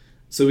want.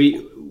 So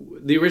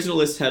the original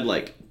list had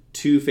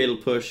 2 Fatal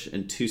Push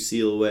and 2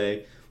 Seal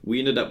Away. We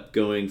ended up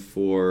going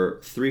for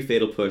 3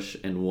 Fatal Push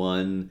and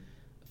 1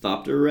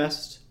 Thopter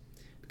Rest,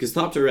 because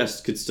Thopter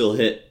Rest could still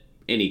hit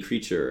any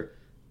creature,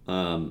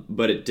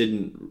 but it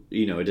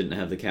didn't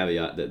have the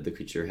caveat that the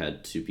creature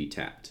had to be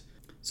tapped.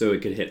 So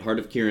it could hit Heart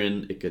of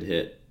Kiran,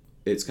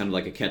 it's kind of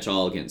like a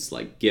catch-all against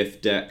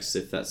gift decks,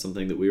 if that's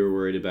something that we were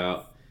worried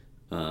about.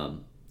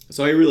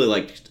 So I really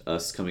liked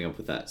us coming up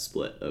with that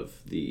split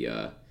of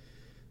the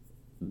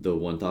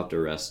 1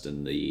 Thopter Rest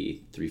and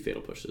the 3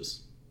 Fatal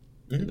Pushes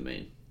in the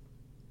main.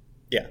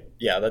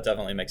 Yeah, that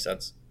definitely makes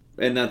sense.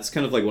 And that's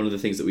kind of one of the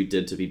things that we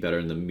did to be better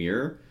in the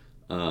mirror,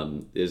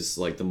 is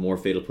the more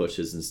Fatal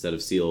Pushes instead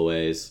of Seal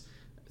Aways,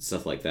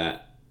 stuff like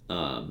that.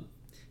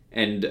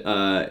 And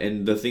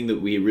the thing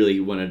that we really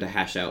wanted to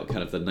hash out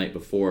kind of the night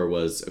before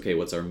was, okay,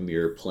 what's our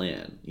mirror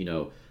plan?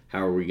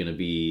 How are we going to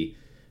be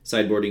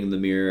sideboarding in the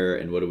mirror,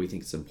 and what do we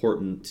think is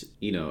important?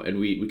 And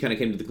we kind of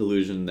came to the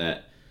conclusion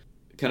that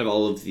kind of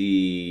all of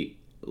the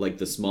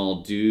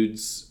small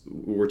dudes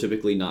were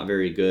typically not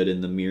very good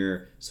in the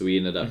mirror, so we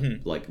ended up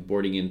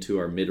boarding into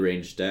our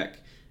mid-range deck,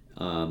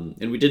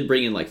 and we didn't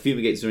bring in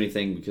Fumigates or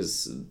anything,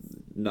 because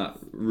not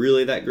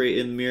really that great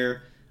in the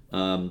mirror,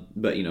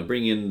 but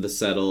bring in the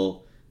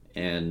Settle,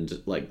 and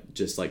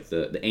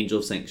the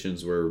Angel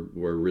Sanctions were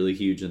really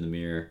huge in the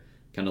mirror,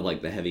 kind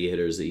of the heavy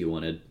hitters that you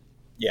wanted.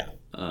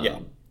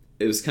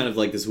 It was kind of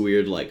this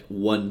weird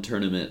one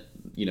tournament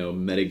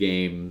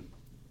metagame.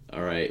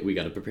 All right, we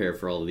got to prepare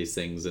for all of these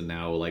things, and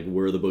now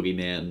we're the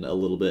boogeyman a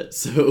little bit.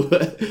 So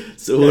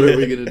what are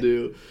we gonna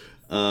do?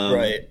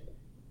 Right.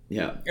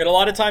 Yeah. And a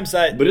lot of times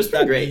that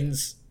great.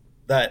 means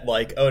that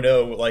oh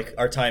no,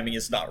 our timing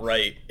is not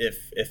right.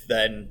 If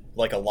then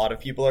a lot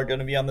of people are going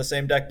to be on the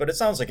same deck, but it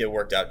sounds like it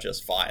worked out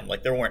just fine.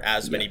 There weren't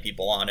as many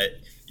people on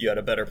it. You had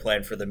a better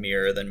plan for the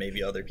mirror than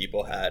maybe other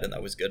people had, and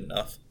that was good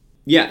enough.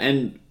 Yeah,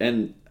 and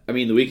I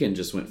mean the weekend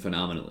just went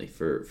phenomenally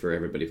for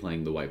everybody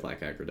playing the white black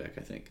aggro deck.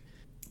 I think.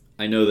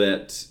 I know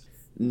that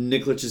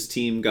Niklich's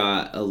team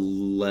got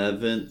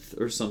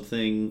 11th or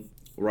something.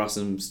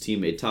 Rossum's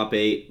team made top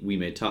 8. We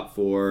made top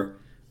 4.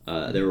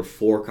 There were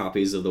 4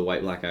 copies of the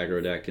white black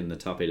aggro deck in the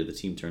top 8 of the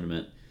team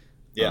tournament.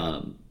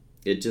 Yeah.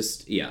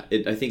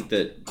 I think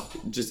that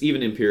just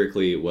even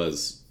empirically it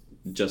was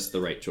just the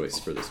right choice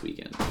for this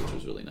weekend, which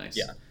was really nice.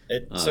 Yeah,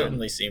 it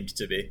certainly seemed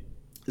to be.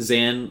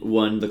 Zan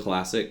won the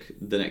classic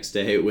the next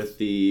day with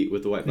the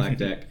white black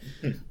deck.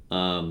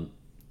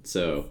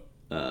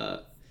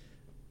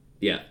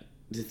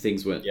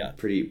 Things went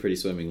pretty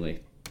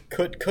swimmingly.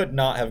 Could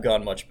not have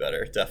gone much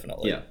better,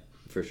 definitely. Yeah,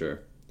 for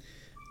sure.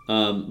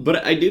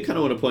 But I do kind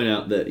of want to point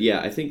out that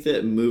I think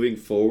that moving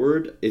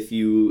forward, if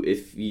you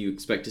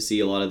expect to see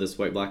a lot of this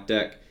white black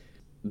deck,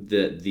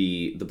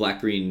 the black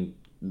green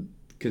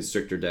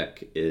Constrictor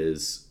deck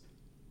is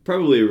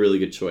probably a really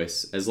good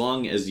choice, as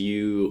long as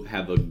you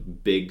have a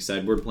big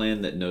sideboard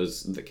plan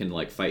that can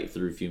like fight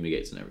through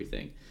fumigates and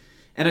everything.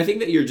 And I think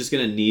that you're just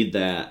gonna need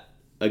that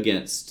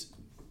against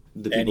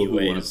the people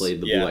who want to play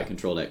the blue white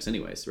control decks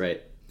anyways,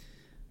 right?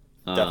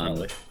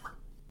 Definitely.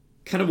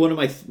 Kind of one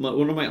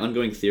of my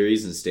ongoing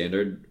theories in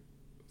Standard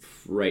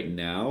right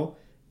now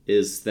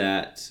is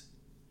that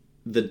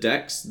the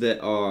decks that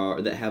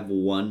have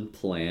one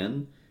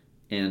plan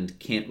and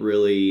can't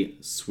really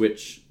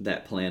switch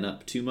that plan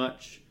up too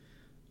much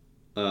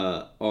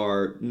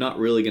are not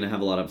really going to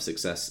have a lot of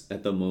success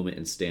at the moment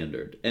in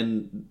Standard.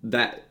 And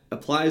that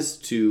applies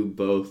to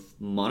both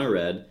Mono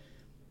Red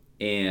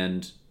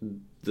and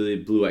the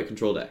blue-white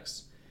control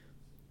decks.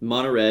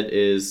 Mono Red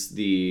is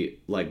the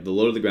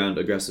low to the ground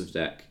aggressive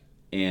deck,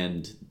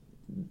 and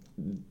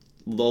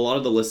a lot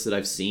of the lists that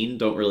I've seen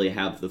don't really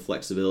have the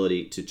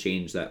flexibility to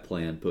change that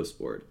plan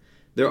post-board.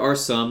 There are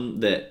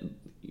some that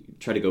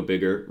try to go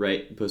bigger,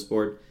 right,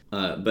 post-board,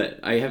 but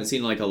I haven't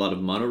seen like a lot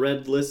of mono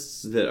red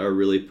lists that are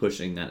really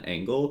pushing that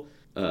angle.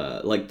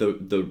 Like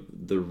the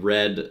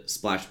red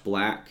splash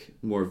black,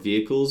 more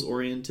vehicles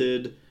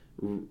oriented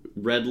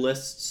red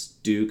lists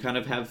do kind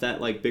of have that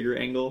like bigger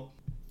angle,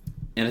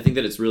 and I think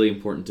that it's really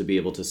important to be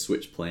able to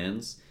switch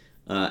plans.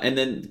 And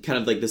then kind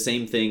of like the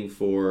same thing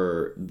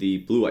for the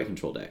blue-white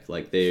control deck.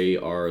 Like they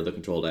are the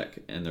control deck,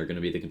 and they're going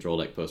to be the control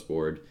deck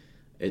post-board.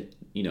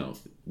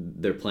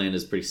 Their plan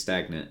is pretty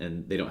stagnant,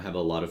 and they don't have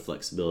a lot of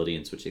flexibility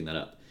in switching that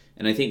up.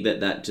 And I think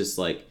that just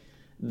like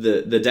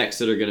the decks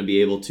that are going to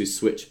be able to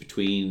switch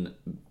between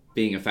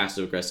being a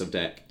fast-aggressive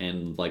deck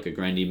and like a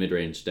grindy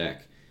mid-range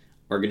deck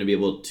are going to be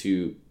able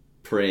to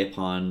prey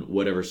upon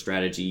whatever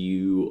strategy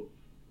you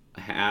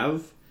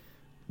have,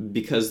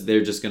 because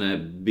they're just going to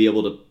be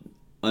able to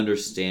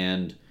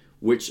understand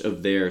which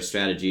of their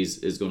strategies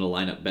is going to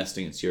line up best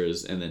against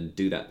yours and then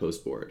do that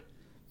post board,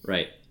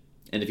 right?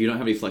 And if you don't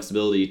have any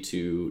flexibility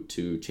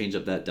to change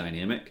up that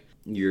dynamic,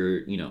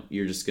 you're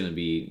just going to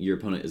be, your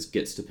opponent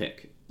gets to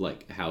pick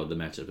like how the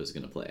matchup is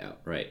going to play out,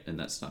 right? And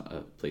that's not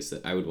a place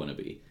that I would want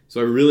to be. So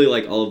I really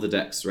like all of the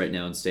decks right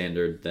now in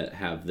Standard that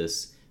have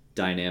this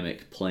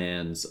dynamic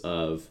plans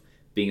of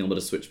being able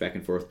to switch back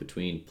and forth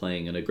between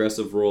playing an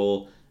aggressive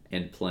role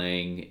and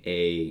playing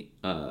a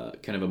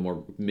kind of a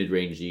more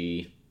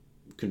mid-rangey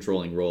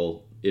controlling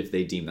role if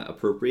they deem that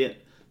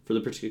appropriate for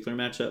the particular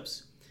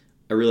matchups.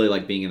 I really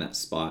like being in that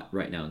spot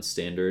right now in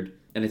Standard,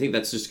 and I think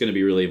that's just going to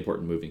be really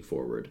important moving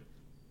forward.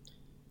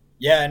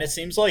 Yeah, and it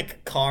seems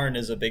like Karn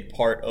is a big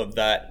part of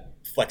that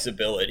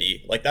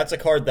flexibility. Like that's a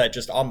card that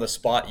just on the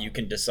spot you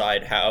can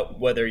decide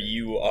whether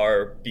you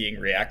are being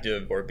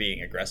reactive or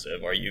being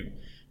aggressive. Are you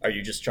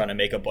just trying to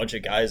make a bunch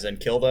of guys and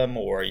kill them,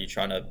 or are you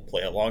trying to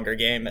play a longer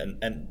game?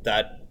 And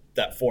that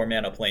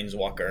 4-mana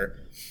Planeswalker,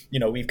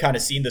 we've kind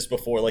of seen this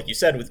before, like you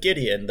said, with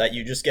Gideon, that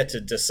you just get to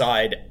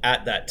decide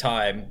at that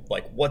time,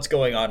 like, what's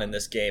going on in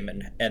this game,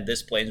 and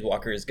this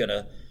Planeswalker is going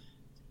to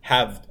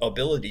have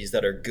abilities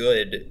that are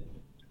good,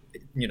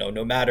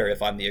 no matter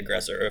if I'm the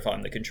aggressor or if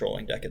I'm the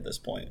controlling deck at this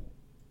point.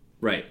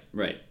 Right.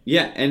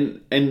 Yeah,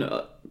 and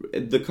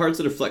the cards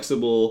that are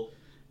flexible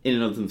in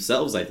and of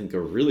themselves, I think,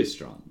 are really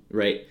strong,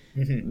 right?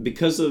 Mm-hmm.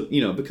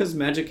 Because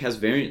Magic has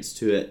variance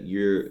to it,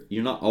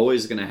 you're not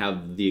always going to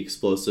have the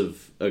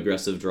explosive,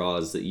 aggressive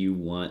draws that you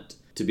want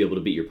to be able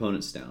to beat your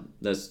opponents down.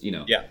 That's,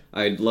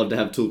 I'd love to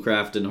have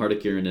Toolcraft and Heart of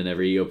Kirin in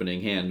every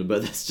opening hand,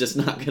 but that's just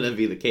not going to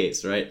be the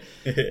case, right?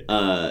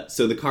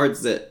 So the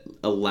cards that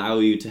allow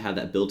you to have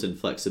that built-in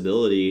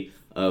flexibility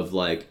of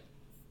like,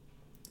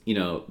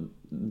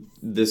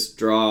 this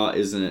draw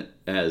isn't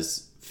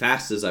as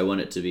fast as I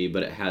want it to be,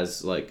 but it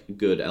has like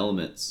good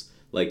elements.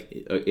 Like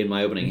in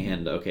my opening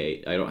hand,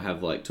 okay, I don't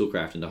have like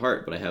Toolcraft into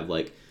Heart, but I have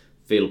like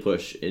Fatal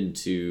Push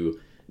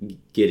into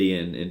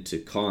Gideon into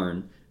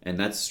Karn, and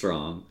that's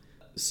strong.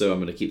 So I'm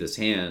going to keep this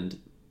hand.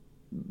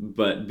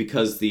 But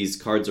because these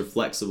cards are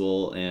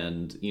flexible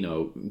and,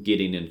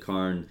 Gideon and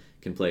Karn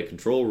can play a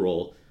control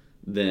role,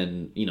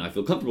 then, I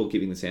feel comfortable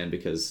keeping this hand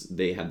because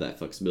they have that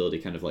flexibility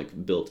kind of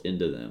like built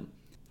into them.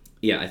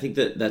 Yeah, I think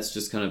that that's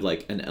just kind of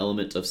like an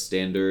element of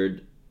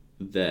Standard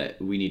that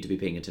we need to be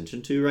paying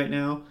attention to right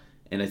now.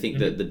 And I think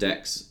that the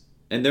decks,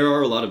 and there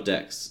are a lot of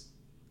decks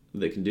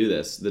that can do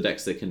this, the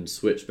decks that can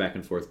switch back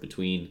and forth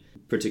between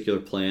particular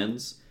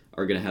plans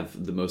are going to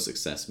have the most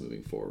success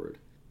moving forward.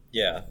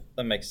 Yeah,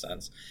 that makes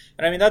sense.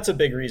 And I mean, that's a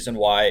big reason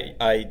why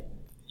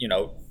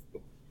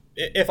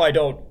if I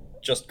don't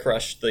just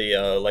crush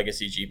the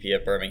Legacy GP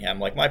at Birmingham,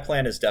 like my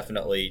plan is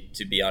definitely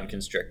to be on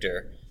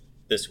Constrictor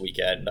this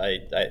weekend.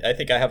 I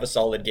think I have a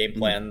solid game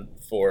plan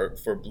for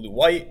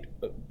blue-white,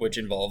 which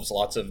involves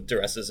lots of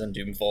Duresses and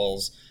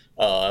Doomfalls,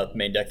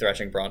 main deck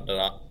Thrashing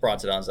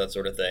Brontodons, that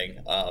sort of thing,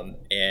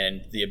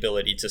 and the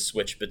ability to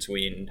switch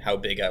between how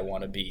big I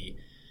want to be.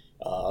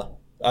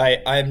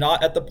 I'm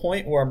not at the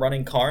point where I'm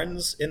running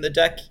Karns in the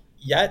deck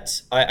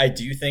yet. I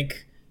do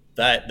think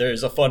that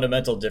there's a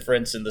fundamental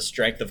difference in the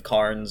strength of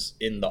Karns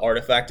in the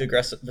artifact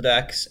aggressive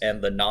decks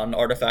and the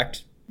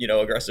non-artifact,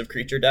 aggressive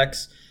creature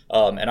decks.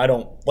 And I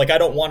don't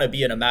want to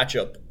be in a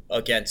matchup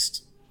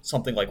against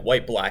something like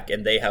white-black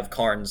and they have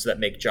Karns that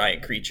make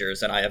giant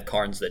creatures and I have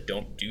Karns that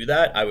don't do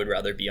that. I would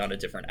rather be on a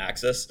different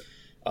axis.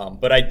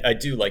 But I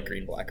do like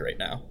green-black right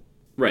now.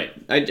 Right.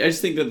 I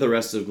just think that the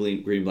rest of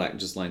green-black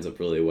just lines up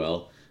really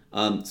well.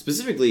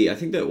 Specifically, I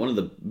think that one of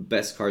the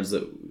best cards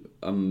that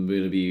I'm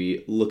going to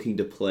be looking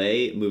to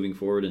play moving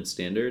forward in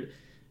Standard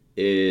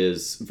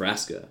is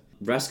Vraska.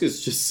 Vraska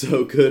is just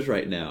so good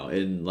right now,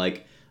 and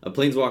like a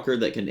Planeswalker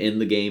that can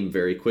end the game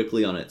very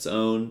quickly on its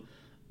own,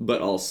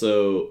 but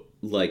also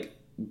like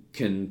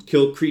can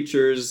kill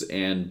creatures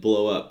and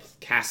blow up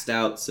cast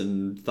outs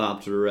and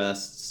Thopter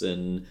Arrests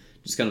and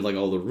just kind of like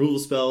all the rule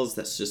spells.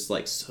 That's just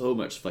like so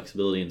much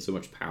flexibility and so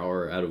much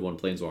power out of one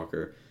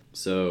Planeswalker.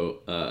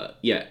 So,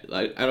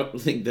 I don't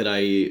think that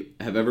I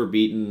have ever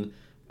beaten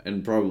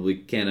and probably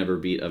can't ever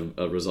beat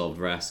a Resolved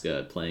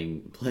Vraska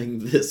playing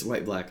this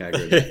white-black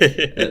aggro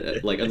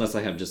deck, like, unless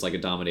I have just like a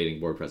dominating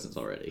board presence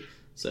already.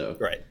 So,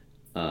 right.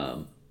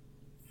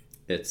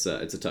 It's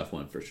a tough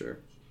one for sure.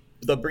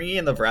 The bringing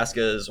in the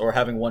Vraskas or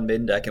having one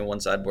main deck and one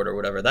sideboard or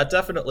whatever, that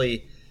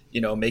definitely,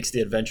 makes the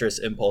Adventurous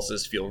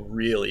Impulses feel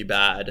really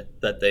bad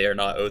that they are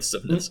not Oaths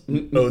of Nissa,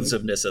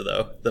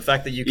 though. The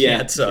fact that you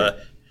can't...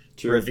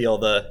 True. Reveal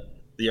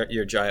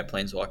your giant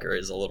Planeswalker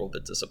is a little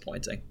bit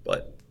disappointing,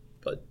 but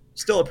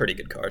still a pretty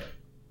good card.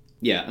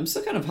 Yeah, I'm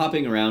still kind of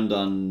hopping around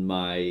on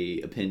my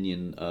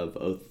opinion of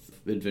Oath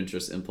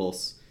Adventurous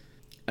Impulse.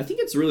 I think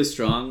it's really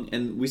strong,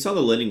 and we saw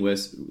the winning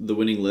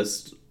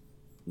list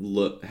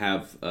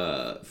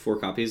have 4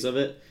 copies of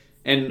it,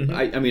 and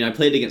I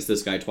played against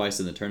this guy twice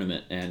in the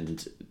tournament,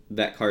 and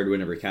that card,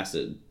 whenever he cast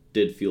it,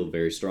 did feel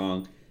very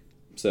strong.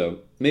 So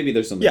maybe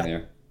there's something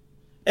there.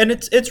 And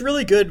it's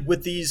really good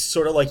with these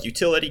sort of like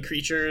utility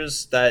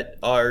creatures that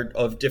are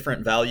of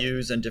different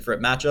values and different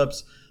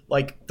matchups.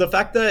 Like the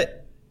fact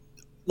that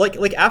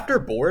like after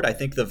board, I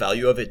think the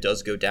value of it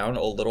does go down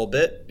a little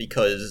bit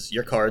because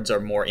your cards are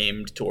more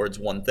aimed towards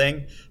one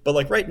thing. But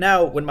like right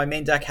now, when my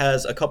main deck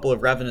has a couple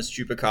of Ravenous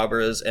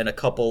Chupacabras and a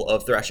couple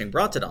of Thrashing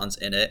Brontodons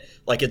in it,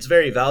 like it's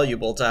very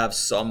valuable to have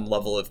some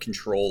level of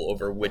control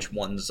over which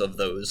ones of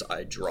those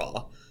I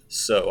draw.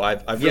 So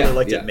I've really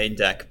liked it main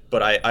deck,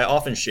 but I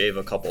often shave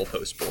a couple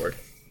post board.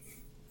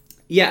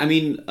 Yeah,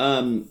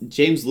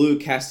 James Liu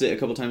cast it a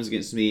couple times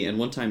against me, and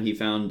one time he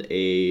found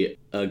a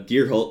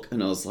Gear Hulk,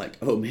 and I was like,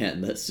 oh man,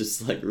 that's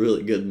just like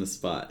really good in the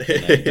spot,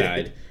 and I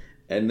died.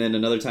 And then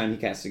another time he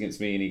cast against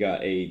me, and he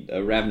got a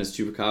Ravenous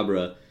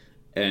Chupacabra,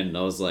 and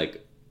I was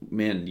like,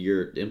 man,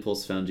 your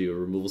Impulse found you a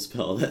removal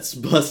spell. That's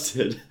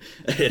busted.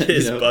 It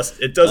is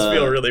busted. It does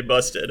feel really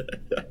busted.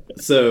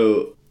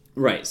 So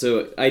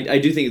I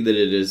do think that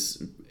it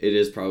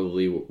is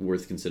probably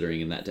worth considering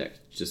in that deck,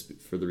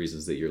 just for the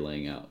reasons that you're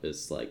laying out.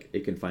 Is like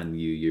it can find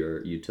you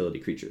your utility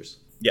creatures.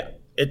 Yeah,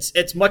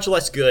 it's much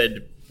less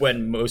good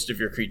when most of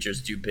your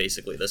creatures do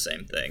basically the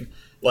same thing.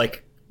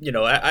 Like,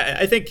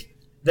 I think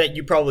that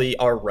you probably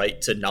are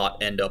right to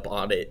not end up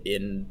on it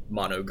in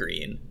mono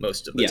green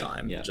most of the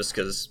time, just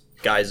because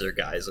guys are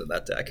guys in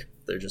that deck.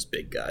 They're just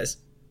big guys.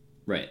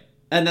 Right,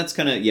 and that's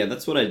kind of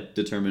that's what I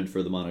determined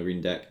for the mono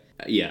green deck.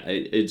 Yeah,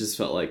 it just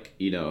felt like,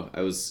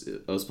 I was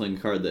playing a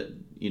card that,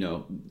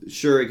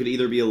 sure, it could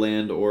either be a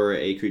land or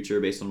a creature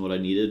based on what I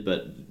needed,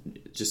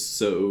 but just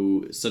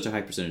such a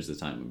high percentage of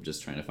the time I'm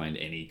just trying to find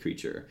any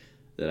creature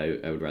that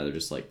I would rather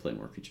just, like, play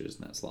more creatures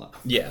in that slot.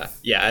 Yeah,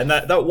 and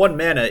that 1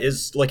 mana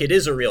is, like, it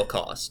is a real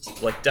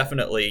cost. Like,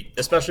 definitely,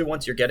 especially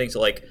once you're getting to,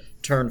 like,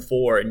 turn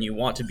 4 and you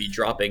want to be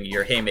dropping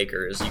your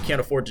Haymakers, you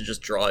can't afford to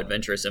just draw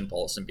Adventurous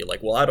Impulse and be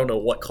like, well, I don't know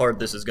what card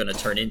this is going to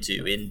turn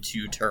into in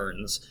 2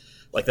 turns.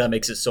 Like, that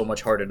makes it so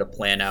much harder to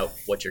plan out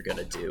what you're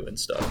going to do and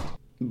stuff.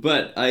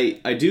 But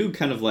I do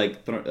kind of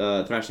like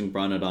Thrashing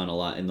Brontodon a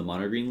lot in the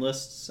mono green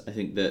lists. I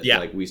think that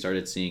like we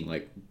started seeing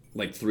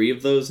like 3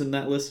 of those in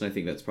that list, and I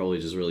think that's probably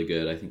just really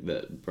good. I think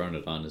that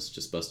Brontodon is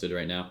just busted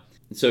right now.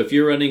 So if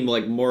you're running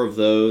like more of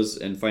those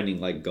and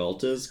finding like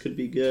Galtas could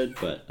be good,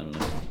 but I don't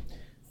know.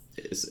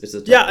 It's a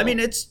tough call. I mean,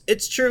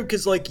 it's true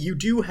because like you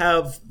do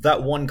have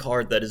that one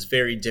card that is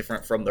very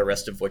different from the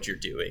rest of what you're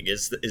doing.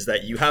 Is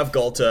that you have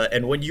Galta,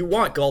 and when you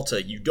want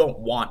Galta, you don't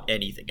want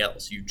anything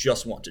else. You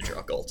just want to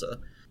draw Galta,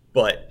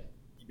 but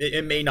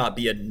it may not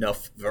be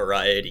enough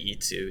variety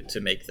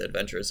to make the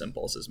Adventurous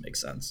Impulses make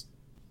sense.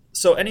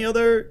 So any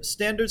other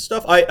standard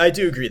stuff? I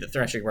do agree that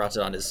Thrashing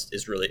Brontodon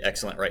is really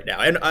excellent right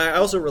now. And I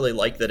also really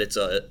like that it's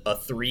a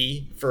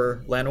 3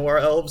 for Llanowar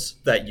Elves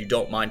that you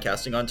don't mind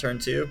casting on turn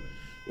 2.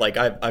 Like,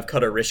 I've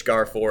cut a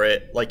Rishgar for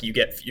it. Like, you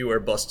get fewer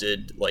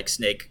busted, like,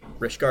 Snake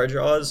Rishgar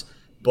draws.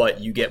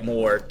 but you get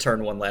more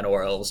turn 1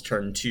 Llanowar Elves,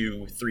 turn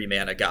 2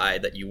 3-mana guy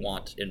that you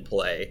want in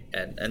play,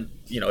 and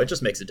it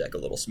just makes the deck a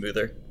little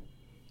smoother.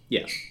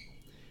 Yeah.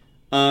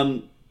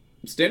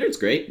 Standard's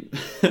great.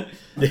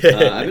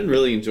 I've been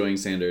really enjoying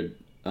Standard.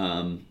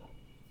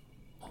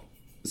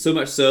 So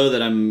much so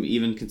that I'm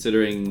even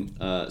considering.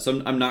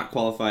 I'm not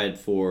qualified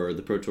for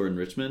the Pro Tour in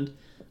Richmond,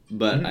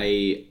 but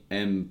I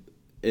am.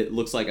 It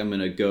looks like I'm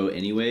gonna go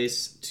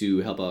anyways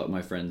to help out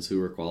my friends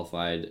who are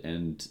qualified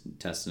and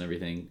test and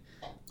everything.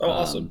 Oh,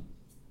 awesome!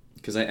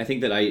 Because I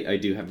think that I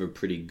do have a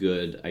pretty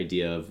good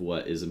idea of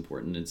what is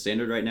important in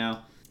Standard right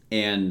now,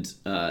 and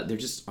there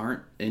just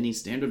aren't any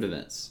Standard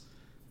events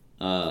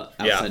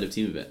outside of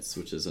team events,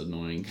 which is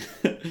annoying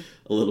a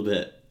little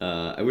bit.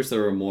 I wish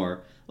there were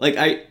more. Like,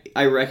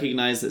 I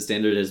recognize that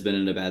Standard has been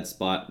in a bad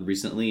spot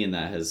recently, and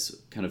that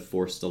has kind of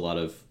forced a lot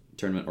of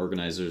tournament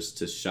organizers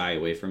to shy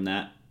away from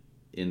that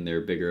in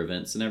their bigger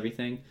events and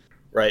everything.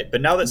 Right,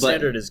 but now that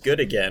Standard is good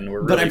again,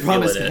 we're really But I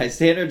promise, feeling guys,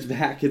 Standard's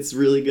back. It's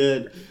really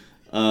good.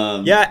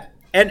 Yeah,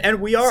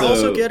 and we are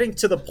also getting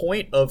to the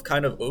point of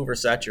kind of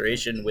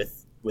oversaturation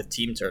with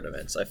team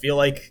tournaments. I feel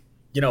like,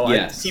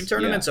 team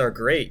tournaments are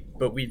great,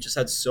 but we've just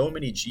had so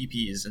many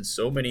GPs and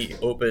so many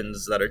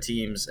opens that are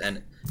teams,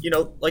 and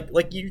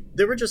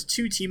there were just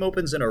 2 team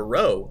opens in a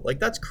row. Like,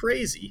 that's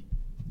crazy.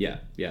 Yeah.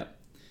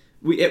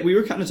 We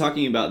were kind of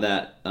talking about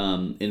that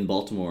in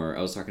Baltimore.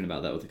 I was talking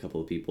about that with a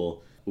couple of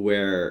people,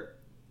 where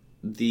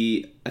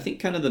I think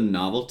kind of the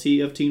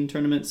novelty of team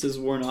tournaments is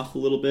worn off a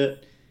little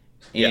bit,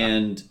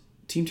 and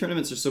team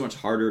tournaments are so much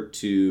harder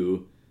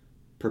to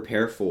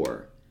prepare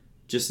for,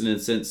 just in a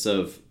sense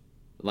of,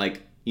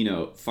 like,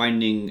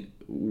 finding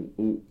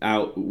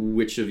out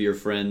which of your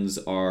friends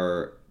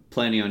are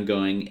planning on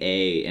going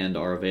A and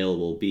are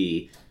available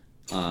B.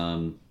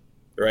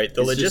 Right,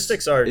 the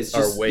logistics are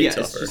way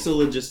tougher. It's just a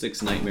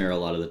logistics nightmare a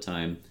lot of the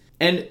time.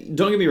 And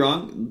don't get me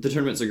wrong, the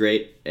tournaments are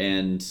great,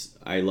 and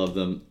I love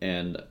them,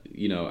 and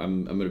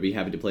I'm going to be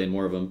happy to play in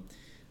more of them.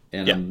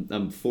 And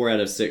I'm 4 out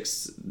of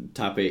 6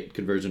 top 8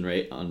 conversion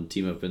rate on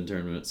Team Open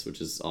tournaments,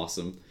 which is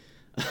awesome.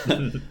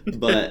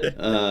 But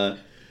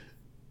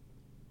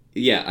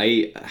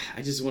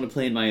I just want to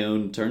play in my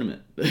own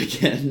tournament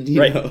again.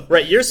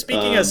 Right. You're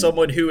speaking as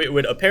someone who it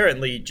would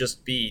apparently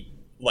just be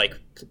like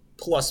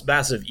plus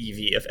massive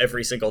EV if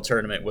every single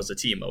tournament was a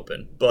Team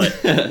Open, but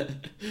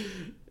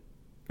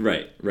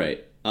right.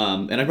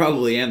 And I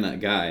probably am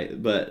that guy,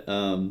 but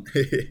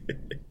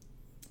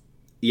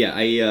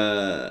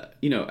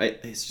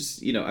it's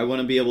just I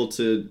want to be able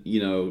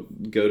to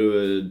go to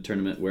a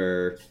tournament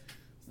where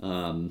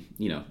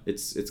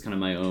it's kind of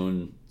my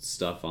own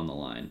stuff on the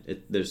line.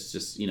 There's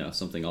just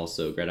something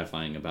also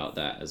gratifying about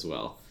that as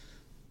well.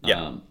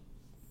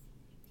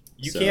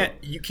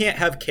 You can't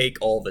have cake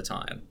all the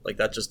time. Like,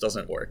 that just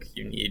doesn't work.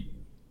 We've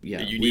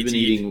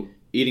been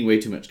eating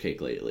way too much cake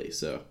lately,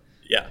 so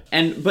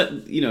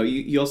but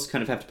you also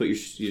kind of have to put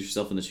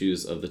yourself in the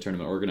shoes of the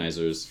tournament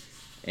organizers,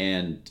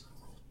 and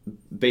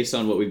based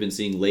on what we've been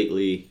seeing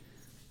lately,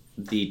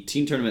 the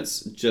team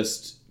tournaments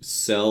just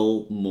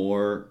sell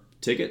more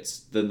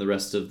tickets than the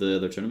rest of the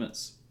other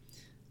tournaments.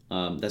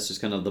 That's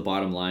just kind of the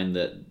bottom line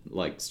that,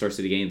 like, Star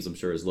City Games, I'm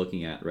sure, is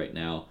looking at right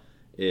now,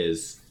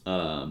 is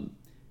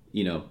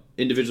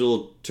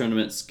individual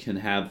tournaments can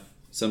have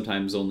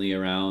sometimes only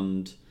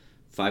around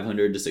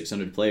 500 to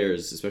 600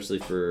 players, especially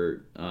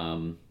for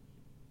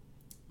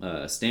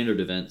standard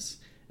events,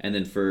 and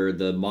then for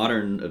the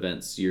modern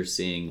events you're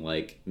seeing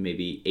like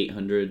maybe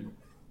 800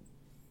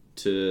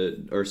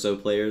 to or so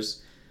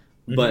players.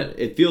 But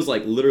it feels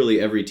like literally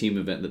every team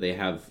event that they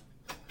have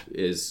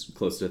is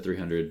close to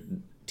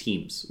 300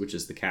 teams, which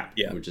is the cap,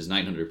 which is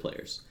 900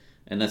 players,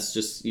 and that's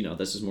just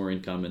that's just more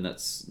income, and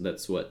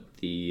that's what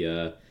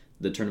the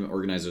tournament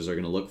organizers are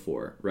going to look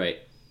for, right?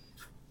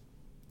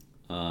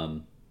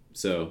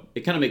 So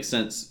it kind of makes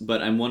sense,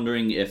 but I'm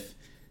wondering if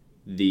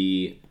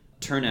the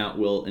turnout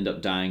will end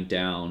up dying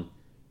down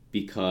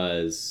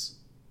because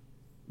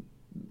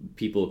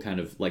people kind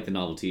of, like, the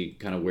novelty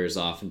kind of wears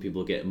off and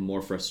people get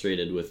more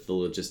frustrated with the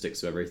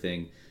logistics of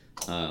everything.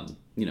 So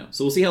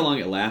we'll see how long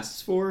it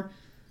lasts for,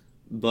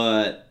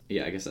 but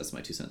I guess that's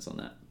my 2 cents on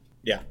that.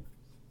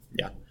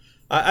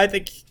 I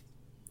think,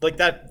 like,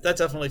 that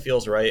definitely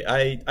feels right.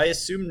 I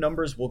assume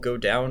numbers will go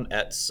down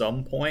at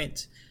some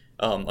point.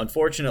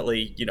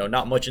 Unfortunately,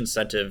 not much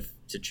incentive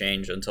to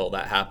change until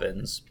that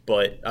happens.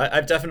 But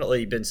I've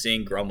definitely been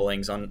seeing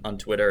grumblings on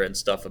Twitter and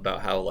stuff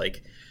about how,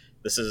 like,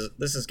 this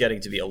is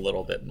getting to be a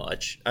little bit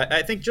much.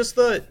 I think just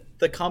the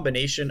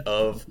combination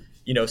of,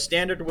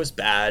 Standard was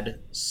bad,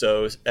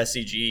 so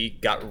SCG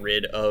got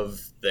rid of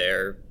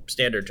their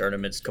Standard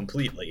tournaments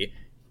completely.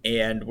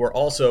 And we're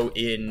also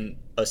in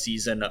a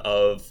season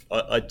of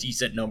a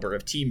decent number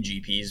of team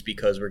GPs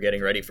because we're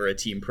getting ready for a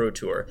team pro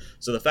tour.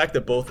 So the fact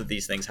that both of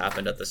these things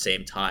happened at the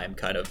same time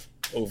kind of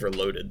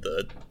overloaded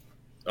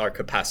our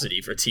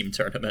capacity for team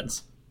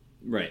tournaments.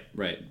 Right.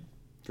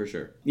 For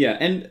sure. Yeah,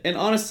 and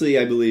honestly,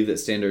 I believe that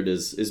Standard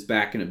is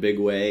back in a big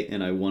way,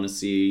 and I want to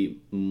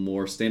see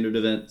more Standard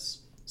events.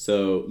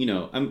 So,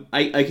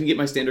 I can get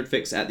my standard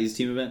fix at these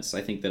team events.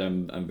 I think that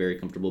I'm very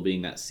comfortable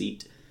being that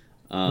seat.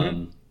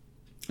 And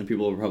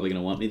people are probably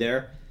going to want me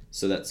there.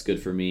 So that's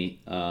good for me.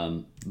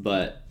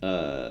 But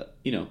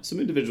some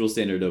individual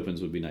standard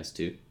opens would be nice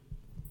too.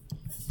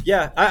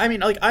 Yeah, I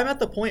mean, like, I'm at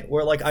the point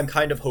where, like, I'm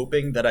kind of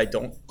hoping that I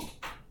don't,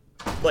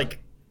 like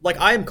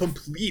I am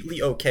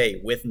completely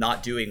okay with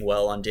not doing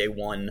well on day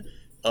one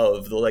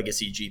of the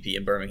Legacy GP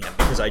in Birmingham,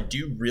 because I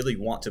do really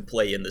want to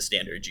play in the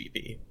standard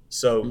GP.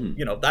 So,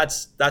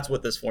 that's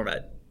what this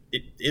format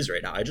is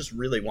right now. I just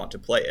really want to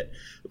play it.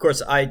 Of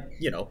course, I,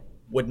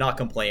 would not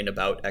complain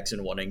about X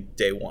and 1ing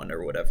day one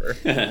or whatever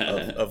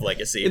of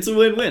Legacy. It's a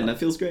win-win. That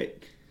feels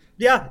great.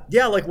 Yeah,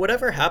 like,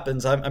 whatever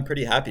happens, I'm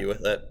pretty happy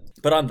with it.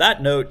 But on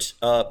that note,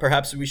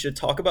 perhaps we should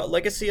talk about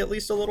Legacy at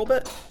least a little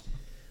bit.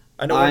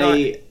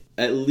 I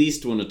at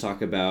least want to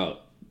talk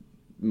about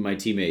my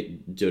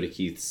teammate Jody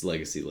Keith's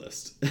Legacy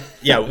list.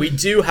 Yeah, we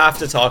do have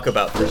to talk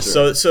about this.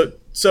 Sure.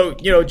 So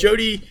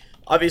Jody,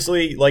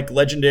 obviously, like,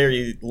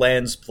 legendary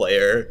lands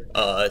player,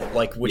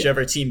 like,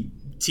 whichever team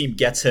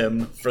gets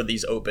him for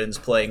these opens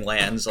playing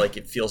lands, like,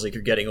 it feels like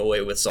you're getting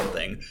away with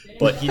something.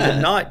 But he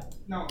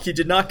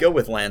did not go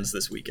with lands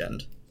this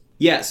weekend.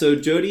 Yeah, so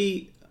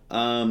Jody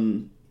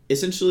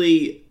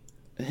essentially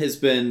has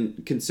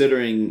been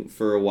considering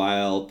for a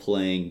while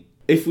playing.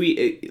 If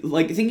we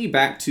thinking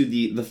back to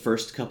the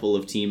first couple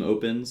of team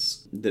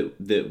opens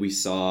that we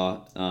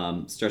saw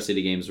Star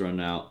City Games run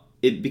out,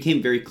 it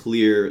became very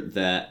clear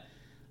that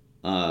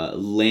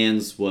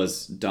lands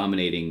was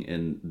dominating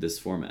in this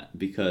format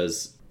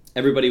because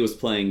everybody was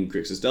playing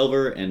Grixis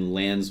Delver, and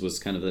lands was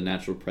kind of the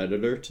natural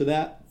predator to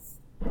that.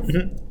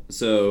 Mm-hmm.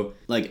 So,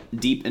 like,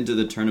 deep into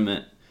the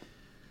tournament,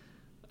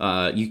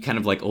 you kind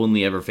of, like,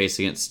 only ever face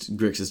against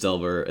Grixis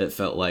Delver, it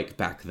felt like,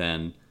 back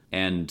then.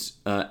 And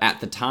at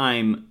the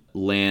time,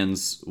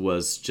 lands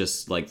was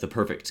just, like, the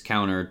perfect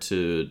counter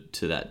to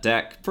that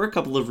deck for a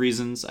couple of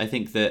reasons. I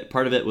think that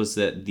part of it was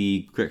that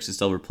the Grixis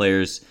Delver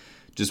players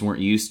just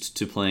weren't used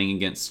to playing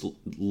against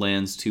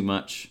lands too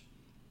much.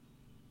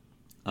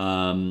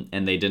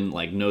 And they didn't,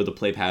 like, know the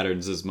play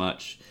patterns as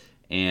much,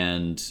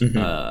 and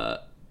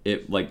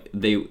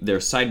their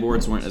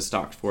sideboards weren't as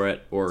stocked for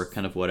it, or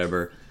kind of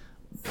whatever.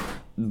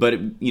 But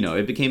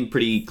it became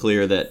pretty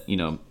clear that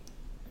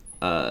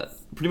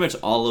pretty much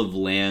all of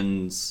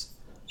lands'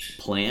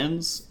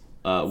 plans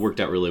worked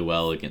out really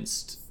well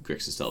against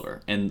Grixis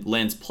Delver. And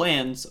lands'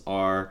 plans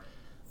are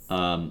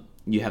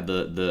you have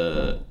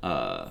the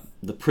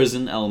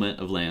prison element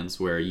of lands,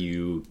 where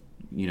you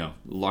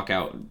lock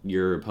out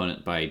your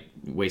opponent by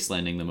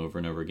wastelanding them over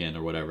and over again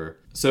or whatever.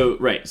 So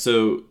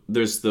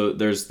there's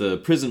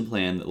the prison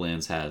plan that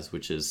lands has,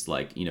 which is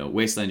like,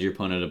 wasteland your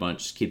opponent a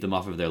bunch, keep them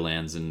off of their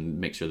lands, and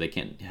make sure they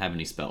can't have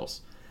any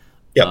spells.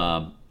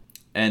 Yeah.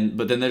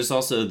 But then there's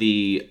also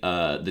the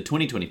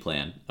 2020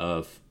 plan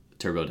of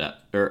Turbo Death,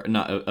 or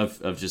not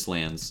of just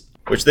lands,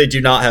 which they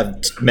do not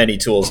have many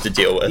tools to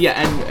deal with. Yeah,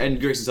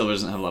 and Grixis Delver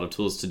doesn't have a lot of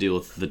tools to deal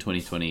with the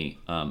 2020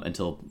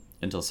 until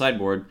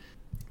sideboard.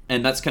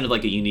 And that's kind of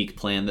like a unique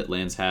plan that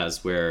lands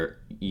has, where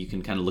you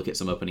can kind of look at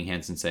some opening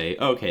hands and say,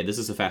 oh, okay, this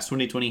is a fast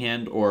 2020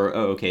 hand, or,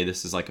 oh, okay,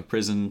 this is like a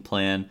prison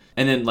plan.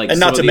 And then, like,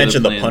 and not to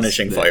mention the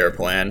punishing fire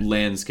plan.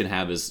 Lands can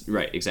have is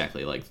right,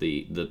 exactly, like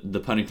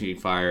the punishing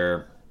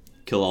fire,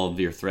 kill all of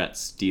your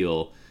threats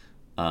deal,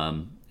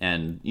 and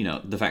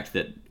the fact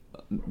that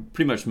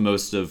pretty much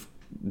most of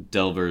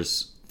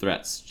Delver's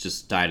threats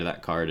just die to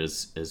that card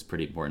is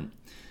pretty important.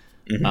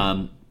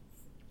 Mm-hmm.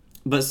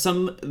 But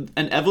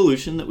an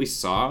evolution that we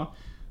saw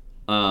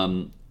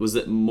was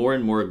that more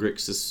and more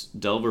Grixis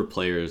Delver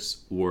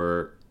players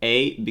were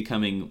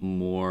becoming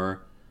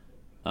more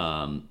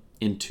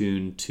in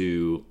tune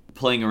to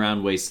playing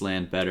around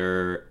Wasteland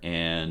better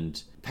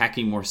and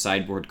packing more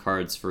sideboard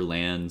cards for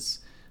lands.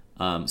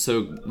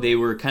 So they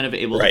were kind of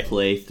able to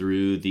play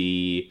through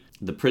the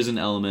prison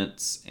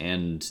elements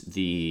and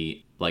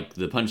the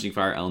punching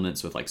fire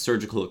elements with, like,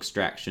 surgical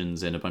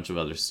extractions and a bunch of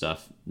other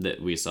stuff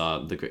that we saw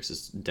the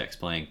Grixis decks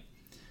playing.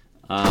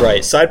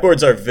 Right.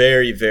 Sideboards are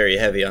very, very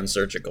heavy on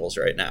surgicals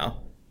right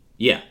now.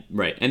 Yeah,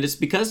 right. And it's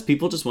because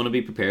people just want to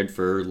be prepared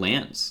for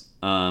lands.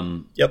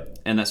 Yep.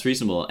 And that's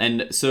reasonable.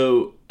 And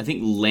so I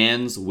think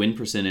lands win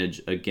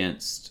percentage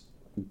against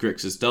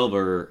Grixis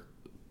Delver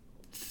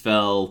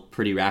fell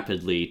pretty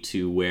rapidly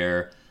to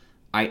where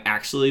I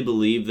actually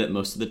believe that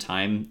most of the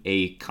time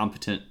a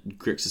competent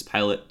Grixis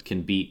pilot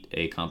can beat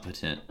a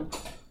competent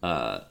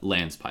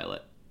lands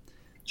pilot.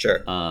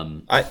 Sure.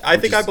 I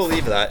think I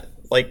believe that.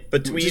 Like,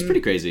 between, which is pretty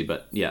crazy,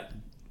 but yeah.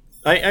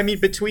 I mean,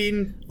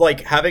 between,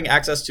 like, having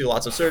access to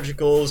lots of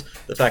surgicals,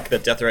 the fact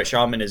that Deathrite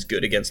Shaman is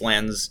good against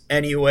lands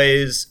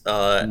anyways,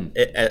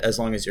 as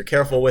long as you're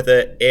careful with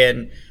it,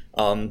 and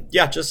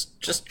just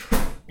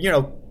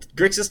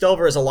Grixis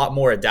Delver is a lot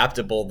more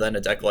adaptable than a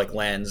deck like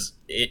lands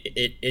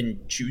in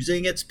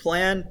choosing its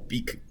plan,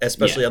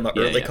 especially on the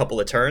early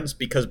couple of turns,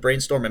 because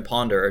Brainstorm and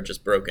Ponder are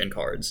just broken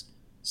cards.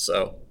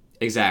 So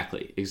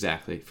exactly,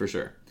 for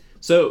sure.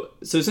 So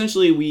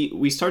essentially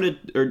we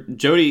started, or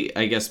Jody,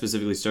 I guess,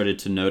 specifically started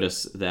to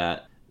notice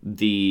that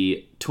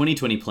the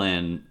 2020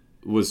 plan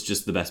was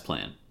just the best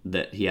plan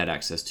that he had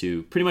access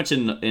to pretty much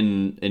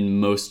in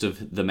most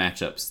of the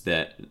matchups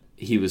that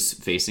he was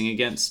facing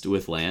against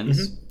with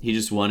lands. He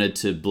just wanted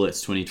to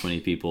blitz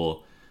 2020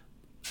 people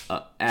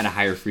at a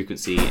higher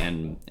frequency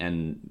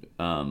and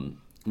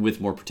with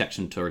more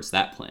protection towards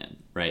that plan,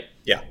 right?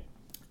 Yeah.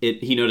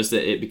 He noticed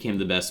that it became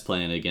the best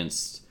plan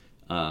against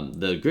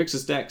the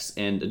Grixis decks,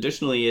 and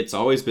additionally, it's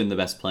always been the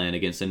best plan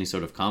against any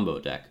sort of combo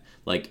deck.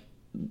 Like,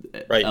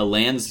 right. A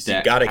lands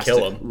deck gotta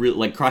kill him.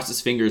 Like, cross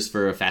his fingers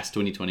for a fast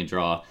 2020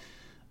 draw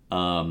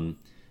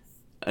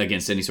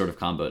against any sort of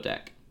combo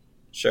deck.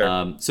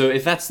 Sure. So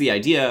if that's the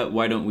idea,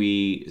 why don't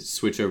we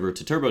switch over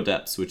to Turbo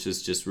Depths, which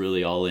is just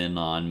really all in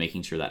on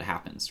making sure that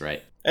happens,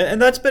 right?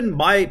 And that's been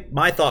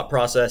my thought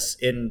process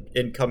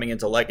in coming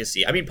into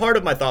Legacy. I mean, part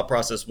of my thought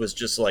process was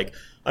just like,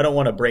 I don't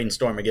want to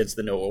brainstorm against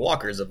the Noah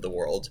Walkers of the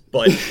world.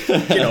 But,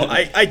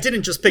 I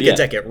didn't just pick a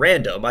deck at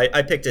random.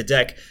 I picked a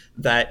deck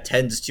that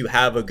tends to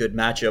have a good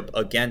matchup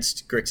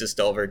against Grixis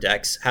Delver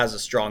decks, has a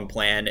strong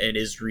plan, and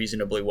is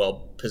reasonably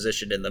well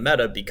positioned in the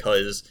meta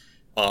because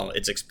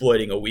it's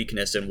exploiting a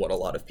weakness in what a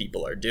lot of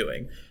people are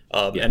doing.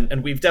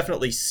 And we've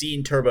definitely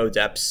seen Turbo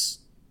Depths,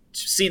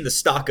 seen the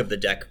stock of the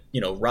deck,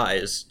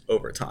 rise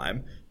over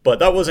time. But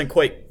that wasn't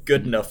quite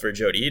good enough for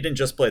Jody. He didn't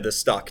just play the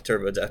stock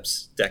Turbo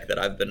Depths deck that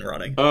I've been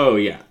running. Oh,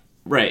 yeah.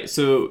 Right.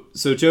 So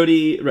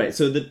Jody, right.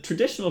 So the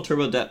traditional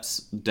Turbo Depths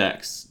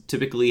decks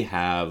typically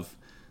have,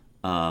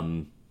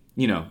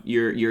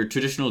 your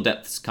traditional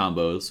Depths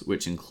combos,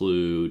 which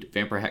include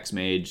Vampire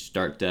Hexmage,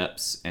 Dark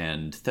Depths,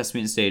 and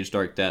Thespian Stage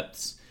Dark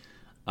Depths.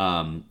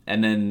 And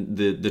then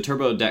the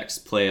Turbo decks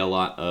play a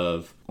lot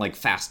of like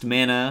fast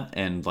mana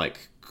and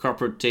like crop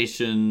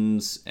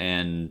rotations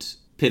and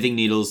pithing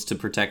needles to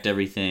protect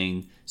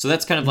everything. So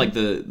that's kind of like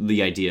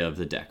the idea of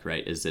the deck,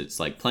 right? Is it's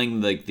like playing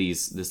like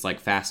this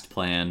like fast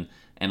plan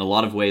and a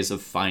lot of ways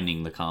of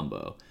finding the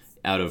combo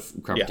out of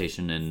crop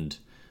rotation, and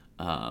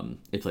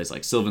it plays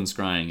like Sylvan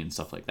Scrying and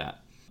stuff like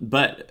that.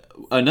 But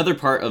another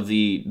part of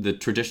the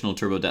traditional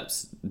Turbo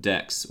Depths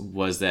decks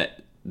was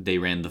that they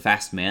ran the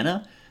fast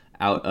mana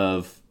out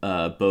of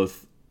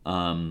both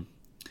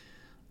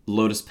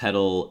Lotus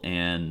Petal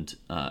and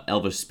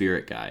Elvish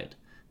Spirit Guide.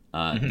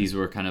 These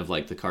were kind of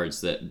like the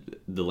cards that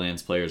the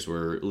lands players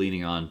were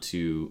leaning on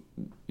to,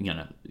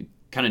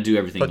 kind of do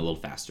everything a little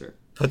faster.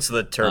 Puts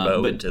the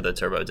turbo into the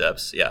Turbo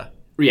Depths, yeah.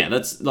 Yeah,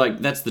 that's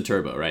the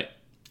turbo, right?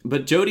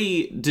 But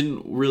Jody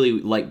didn't really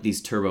like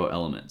these turbo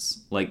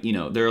elements. Like,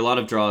 there are a lot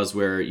of draws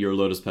where your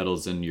Lotus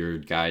Petals and your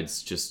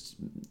guides just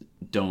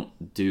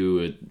don't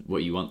do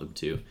what you want them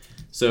to.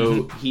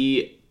 So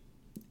he,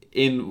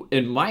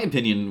 in my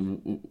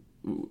opinion,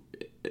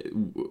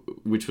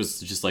 which was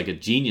just like a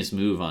genius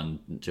move on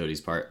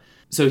Jody's part.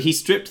 So he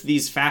stripped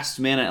these fast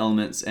mana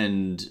elements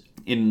and,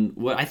 in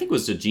what I think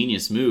was a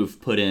genius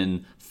move, put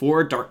in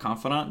 4 Dark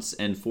Confidants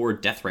and 4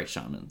 Deathrite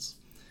Shamans.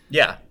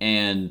 Yeah.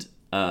 And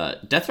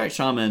Deathrite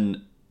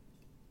Shaman,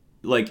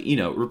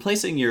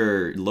 replacing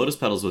your Lotus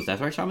Petals with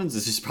Deathrite Shamans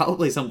is just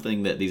probably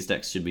something that these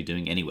decks should be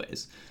doing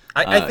anyways.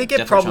 I think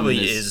it probably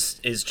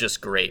is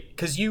just great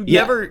because you're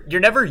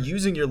never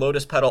using your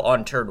Lotus Petal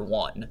on turn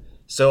 1.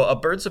 So a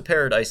Birds of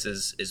Paradise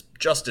is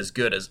just as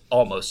good as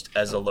almost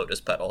as a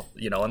Lotus Petal,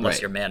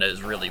 unless your mana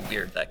is really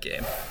weird that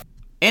game.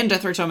 And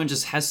Deathrite Shaman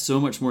just has so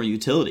much more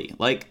utility.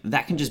 Like,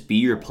 that can just be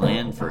your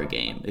plan for a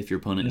game if your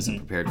opponent isn't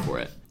prepared for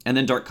it. And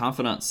then Dark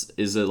Confidants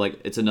is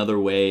it's another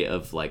way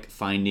of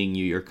finding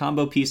you your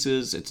combo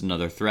pieces. It's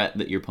another threat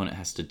that your opponent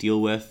has to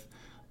deal with,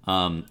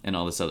 and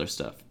all this other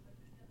stuff.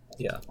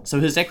 Yeah. So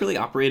his deck really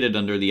operated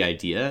under the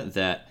idea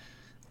that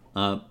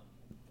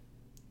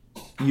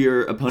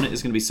your opponent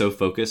is going to be so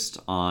focused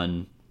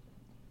on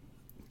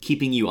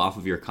keeping you off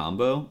of your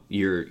combo,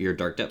 your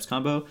Dark Depths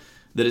combo,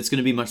 that it's going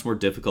to be much more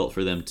difficult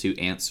for them to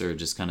answer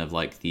just kind of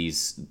like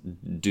these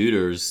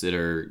duders that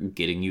are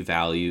getting you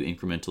value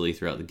incrementally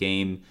throughout the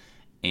game,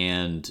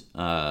 and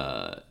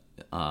all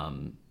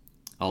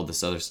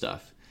this other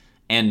stuff.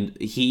 And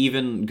he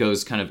even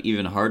goes kind of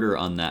even harder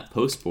on that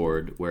post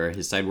board, where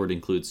his sideboard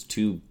includes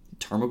 2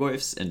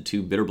 Tarmogoyfs and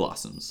 2 Bitter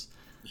Blossoms.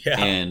 Yeah.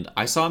 And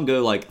I saw him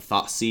go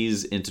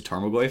Thoughtseize into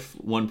Tarmogoyf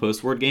one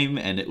post board game,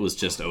 and it was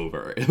just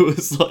over. It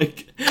was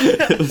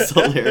it was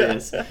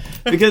hilarious.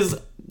 Because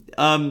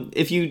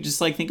if you just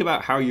think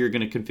about how you're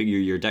going to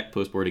configure your deck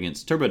post board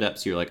against Turbo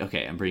Depths, you're like,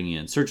 okay, I'm bringing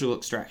in Surgical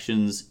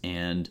Extractions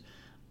and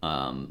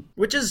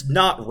which is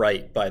not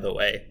right, by the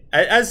way.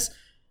 As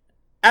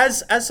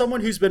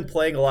someone who's been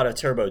playing a lot of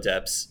Turbo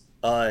Depths,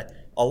 a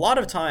lot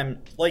of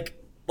time,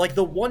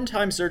 the one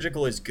time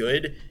Surgical is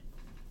good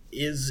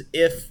is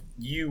if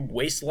you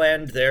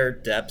wasteland their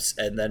depths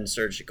and then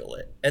Surgical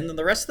it. And then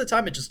the rest of the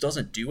time it just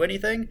doesn't do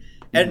anything.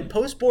 And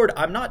post board,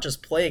 I'm not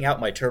just playing out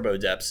my Turbo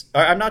Depths.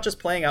 I'm not just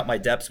playing out my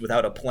depths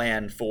without a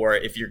plan for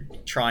if you're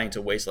trying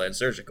to wasteland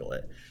Surgical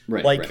it.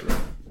 Right.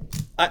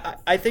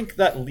 I think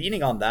that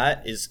leaning on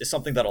that is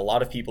something that a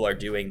lot of people are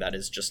doing that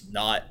is just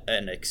not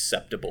an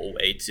acceptable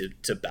way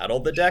to battle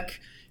the deck.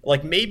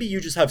 Maybe you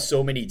just have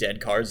so many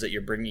dead cards that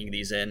you're bringing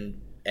these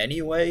in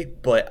anyway,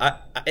 but I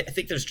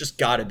think there's just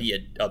got to be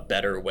a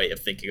better way of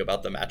thinking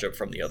about the matchup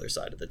from the other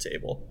side of the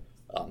table,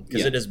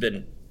 because it has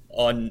been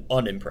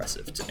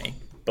unimpressive to me.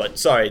 But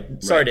sorry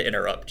to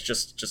interrupt.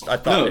 Just I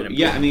thought an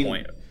important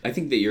point. I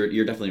think that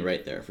you're definitely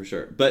right there for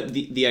sure. But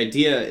the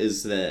idea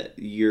is that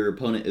your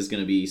opponent is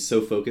going to be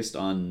so focused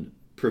on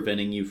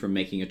preventing you from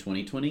making a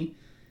 20/20.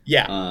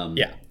 Yeah.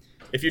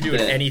 If you're doing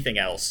anything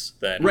else,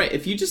 then right.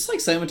 If you just like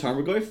Simon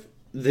Tarmogoyf,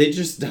 they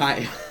just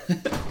die.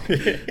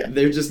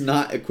 They're just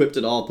not equipped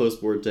at all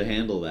post board to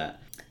handle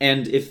that.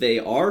 And if they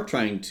are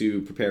trying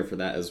to prepare for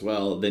that as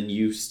well, then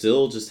you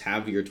still just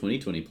have your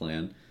 20/20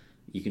 plan.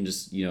 You can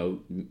just,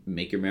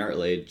 make your Merit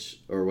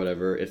Lage or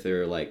whatever if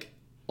they're like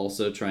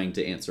also trying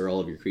to answer all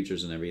of your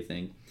creatures and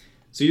everything.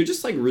 So you're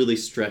just like really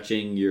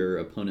stretching your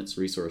opponent's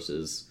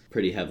resources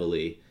pretty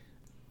heavily.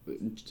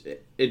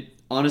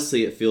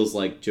 Honestly, it feels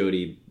like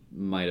Jody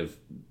might have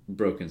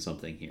broken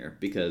something here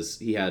because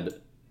he had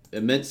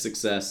immense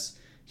success.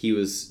 He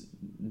was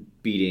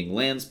beating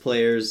lands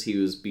players. He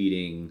was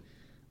beating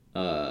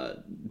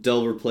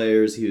Delver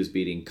players. He was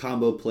beating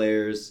combo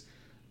players.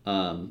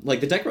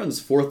 The deck runs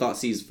 4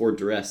 Thoughtseize, 4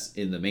 Duress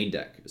in the main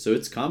deck, so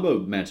its combo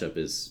matchup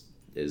is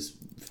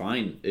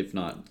fine, if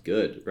not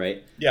good,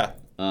 right? Yeah.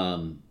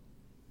 And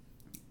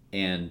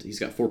he's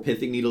got 4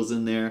 Pithing Needles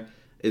in there.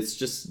 It's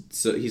just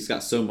so he's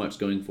got so much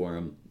going for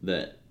him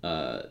that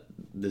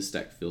this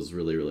deck feels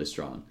really, really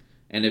strong.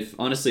 And if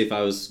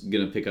I was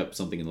gonna pick up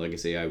something in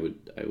Legacy, I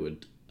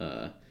would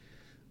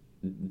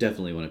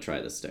definitely want to try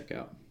this deck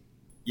out.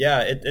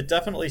 Yeah, it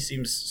definitely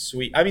seems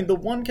sweet. I mean, the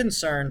one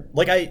concern,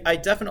 like I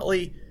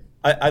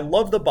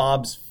love the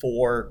Bobs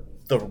for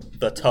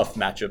the tough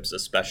matchups,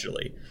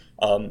 especially.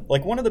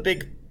 One of the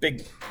big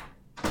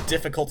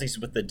difficulties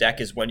with the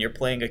deck is when you're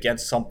playing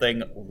against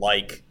something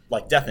like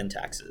Death and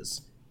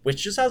Taxes,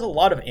 which just has a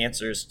lot of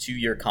answers to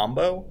your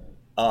combo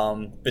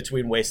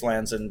between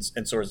Wastelands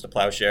and Swords to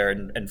Plowshare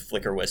and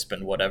Flicker Wisp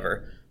and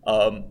whatever.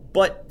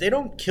 But they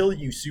don't kill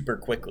you super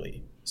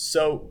quickly.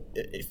 So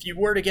if you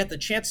were to get the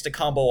chance to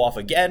combo off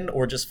again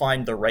or just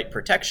find the right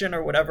protection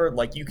or whatever,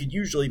 you could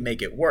usually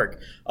make it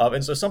work.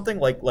 And so something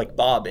like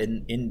Bob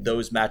in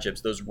those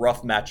matchups, those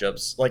rough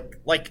matchups,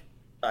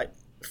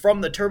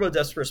 from the Turbo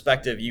Depths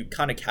perspective, you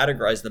kind of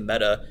categorize the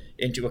meta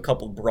into a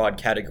couple broad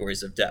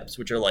categories of depths,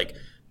 which are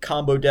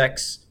combo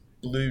decks,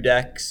 blue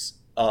decks,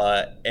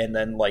 and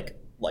then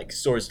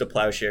Swords to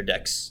Plowshare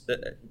decks,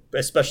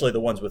 especially the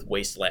ones with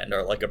Wasteland,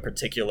 are a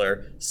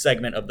particular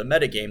segment of the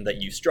metagame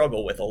that you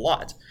struggle with a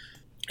lot.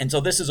 And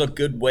so this is a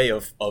good way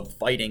of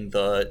fighting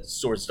the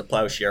Swords to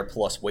Plowshare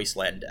plus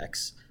Wasteland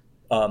decks.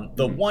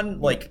 The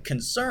one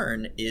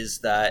concern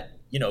is that,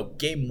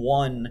 game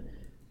 1,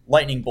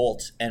 Lightning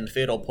Bolt and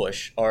Fatal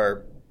Push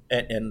are,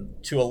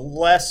 and to a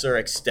lesser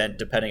extent,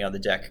 depending on the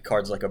deck,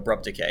 cards like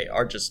Abrupt Decay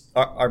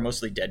are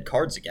mostly dead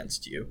cards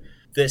against you.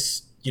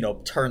 This,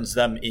 turns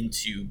them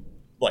into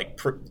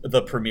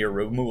the premier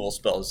removal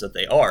spells that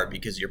they are,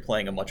 because you're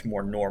playing a much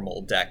more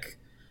normal deck.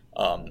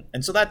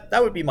 And so that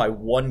would be my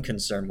one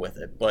concern with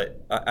it.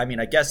 But I mean,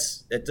 I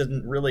guess it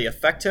didn't really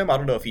affect him. I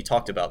don't know if he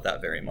talked about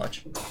that very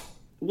much.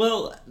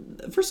 Well,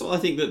 first of all, I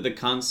think that the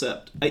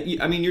concept,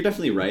 I mean, you're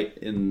definitely right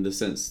in the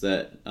sense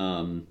that,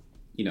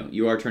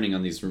 you are turning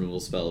on these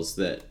removal spells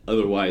that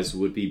otherwise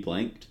would be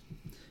blanked.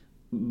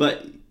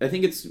 But I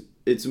think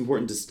it's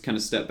important to kind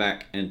of step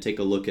back and take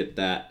a look at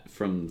that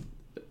from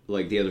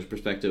the other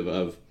perspective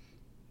of,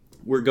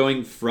 we're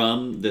going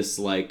from this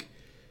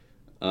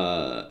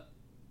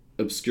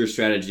obscure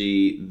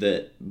strategy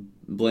that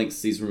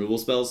blanks these removal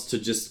spells to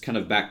just kind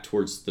of back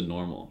towards the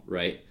normal,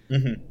 right?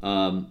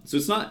 Mm-hmm.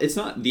 So it's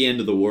not the end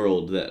of the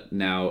world that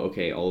now,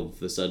 okay, all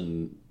of a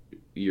sudden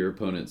your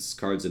opponent's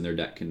cards in their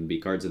deck can be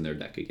cards in their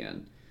deck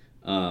again.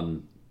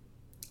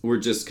 We're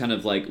just kind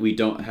of we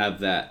don't have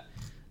that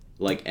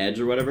edge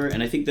or whatever,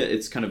 and I think that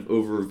it's kind of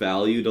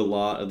overvalued a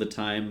lot of the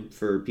time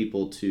for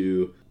people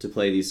to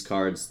play these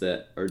cards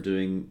that are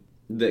doing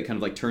that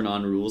kind of turn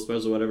on removal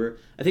spells or whatever.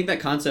 I think that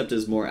concept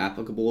is more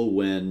applicable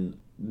when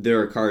there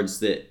are cards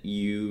that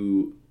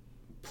you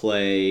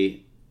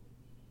play,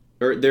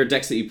 or there are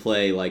decks that you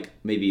play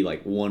maybe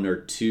 1 or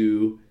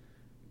 2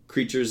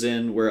 creatures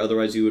in where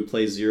otherwise you would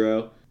play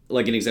 0.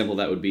 An example of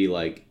that would be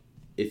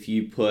if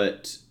you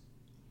put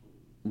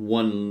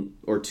 1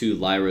 or 2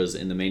 Lyras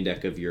in the main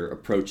deck of your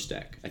approach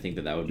deck. I think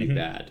that would be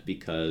bad,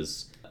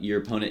 because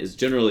your opponent is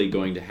generally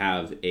going to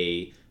have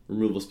a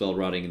removal spell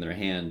rotting in their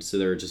hand, so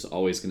they're just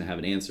always going to have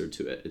an answer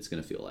to it, it's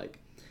going to feel like.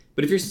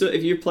 But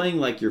if you're playing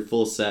your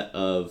full set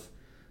of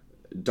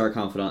Dark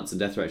Confidants and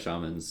Deathrite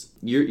Shamans,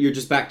 you're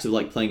just back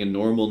to playing a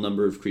normal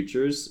number of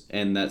creatures,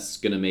 and that's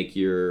going to make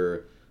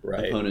your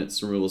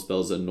opponent's removal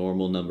spells a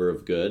normal number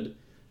of good.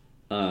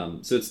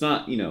 So it's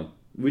not,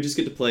 we just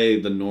get to play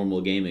the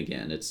normal game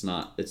again. It's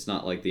not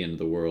the end of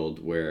the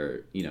world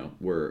where,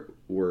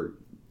 we're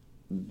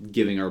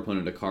giving our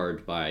opponent a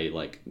card by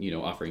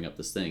offering up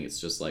this thing.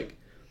 It's just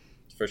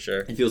for sure.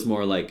 It feels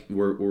more like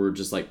we're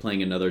just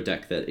playing another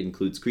deck that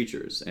includes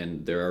creatures,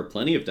 and there are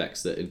plenty of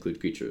decks that include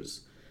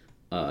creatures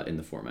in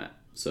the format.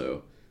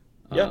 So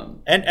Yeah,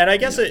 and I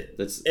guess it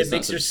that's makes not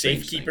your such a strange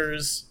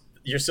safekeepers,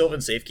 your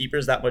Sylvan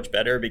safekeepers, that much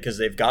better because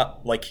they've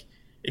got like,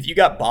 if you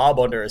got Bob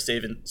under a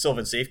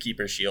Sylvan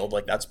safekeeper shield,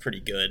 like that's pretty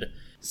good.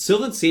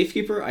 Sylvan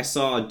Safekeeper, I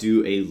saw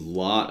do a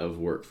lot of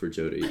work for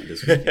Jody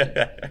this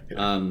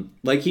weekend.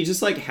 Like he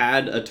just like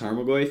had a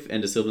Tarmogoyf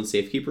and a Sylvan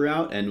Safekeeper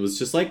out and was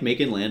just like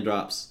making land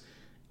drops,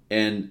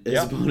 and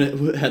his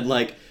opponent had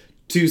like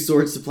 2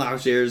 Swords to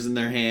Plowshares in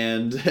their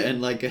hand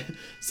and like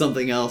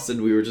something else,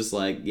 and we were just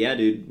like, yeah,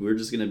 dude, we're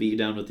just gonna beat you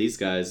down with these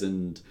guys,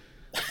 and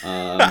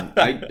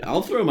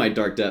I'll throw my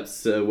Dark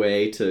Depths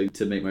away to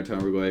make my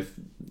Tarmogoyf,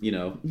 you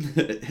know,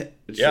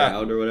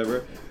 shroud or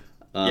whatever.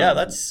 Yeah,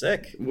 that's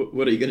sick.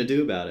 What are you going to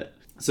do about it?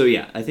 So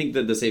yeah, I think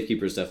that the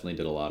Safekeepers definitely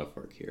did a lot of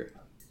work here.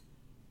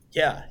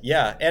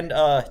 Yeah, and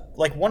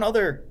like one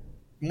other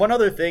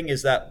thing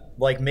is that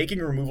like making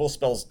removal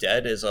spells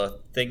dead is a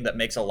thing that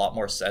makes a lot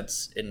more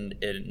sense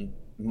in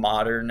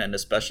modern and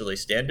especially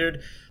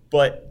standard,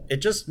 but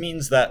it just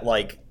means that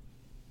like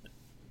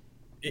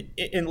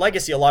in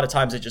Legacy a lot of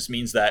times it just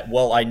means that,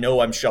 well, I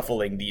know I'm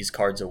shuffling these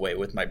cards away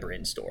with my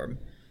Brainstorm,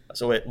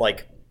 so it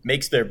like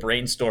makes their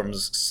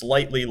Brainstorms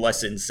slightly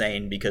less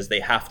insane because they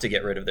have to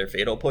get rid of their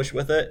Fatal Push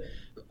with it.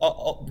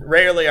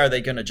 Rarely are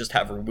they going to just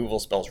have removal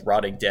spells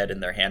rotting dead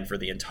in their hand for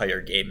the entire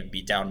game and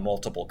be down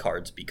multiple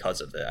cards because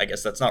of it. I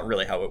guess that's not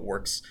really how it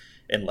works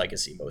in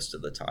Legacy most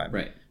of the time.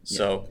 Right.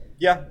 So,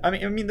 yeah, I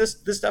mean,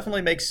 this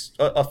definitely makes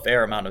a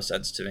fair amount of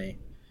sense to me.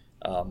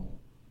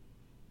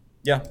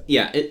 Yeah.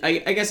 Yeah,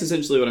 I guess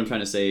essentially what I'm trying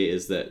to say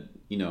is that,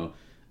 you know,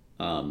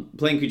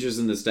 playing creatures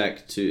in this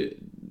deck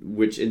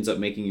which ends up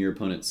making your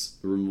opponent's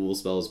removal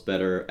spells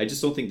better, I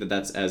just don't think that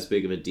that's as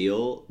big of a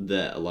deal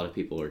that a lot of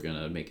people are going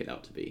to make it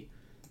out to be.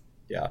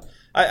 Yeah.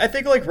 I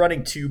think like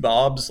running 2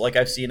 Bobs, like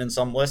I've seen in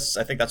some lists,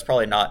 I think that's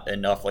probably not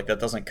enough. Like that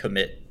doesn't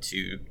commit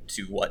to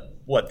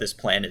what this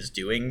plan is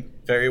doing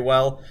very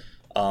well.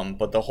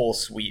 But the whole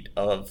suite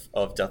of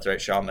Deathrite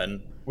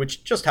Shaman,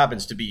 which just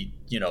happens to be,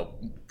 you know,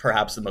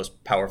 perhaps the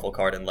most powerful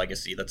card in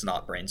Legacy that's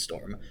not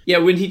Brainstorm. Yeah,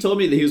 when he told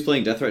me that he was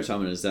playing Deathrite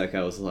Shaman in his deck,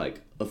 I was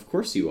like, of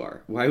course you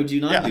are. Why would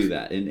you not do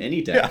that in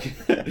any deck?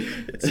 Yeah.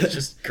 It's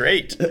just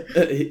great.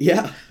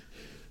 Yeah.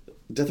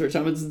 Deathrite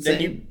Shaman's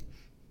insane.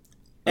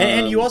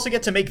 And you also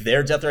get to make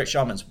their Deathrite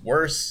Shamans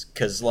worse,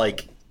 because,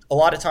 like, a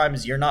lot of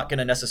times you're not going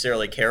to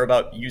necessarily care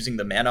about using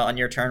the mana on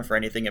your turn for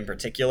anything in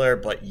particular,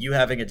 but you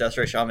having a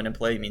Deathrite Shaman in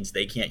play means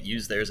they can't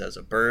use theirs as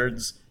a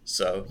birds.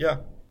 So, yeah.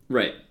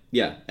 Right.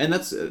 Yeah. And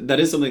that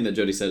is something that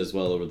Jody said as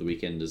well over the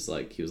weekend, is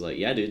like, he was like,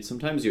 yeah, dude,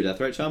 sometimes your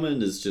Deathrite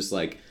Shaman is just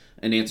like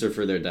an answer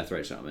for their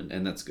Deathrite Shaman,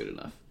 and that's good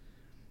enough.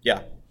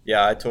 Yeah.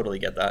 Yeah, I totally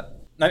get that.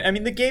 I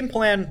mean, the game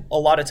plan, a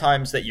lot of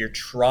times that you're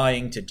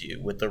trying to do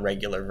with the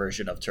regular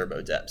version of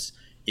Turbo Depths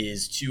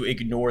is to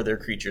ignore their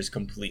creatures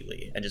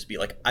completely and just be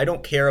like, I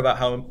don't care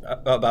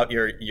about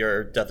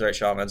your Deathrite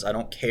Shamans. I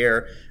don't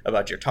care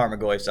about your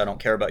Tarmogoyfs. I don't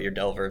care about your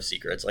Delver of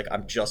Secrets. Like,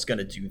 I'm just going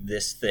to do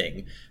this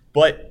thing.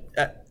 But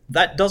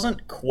that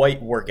doesn't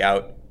quite work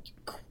out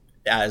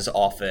as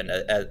often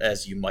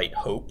as you might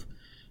hope.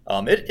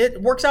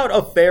 It works out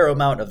a fair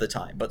amount of the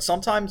time, but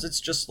sometimes it's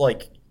just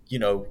like, you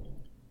know,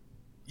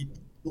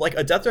 like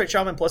a Deathrite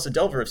Shaman plus a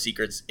Delver of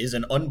Secrets is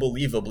an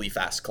unbelievably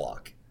fast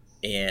clock.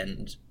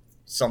 And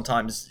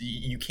sometimes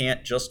you're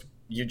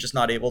just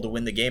not able to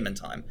win the game in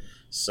time.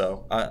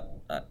 So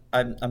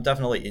I'm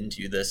definitely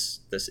into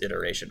this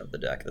iteration of the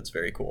deck. That's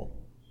very cool.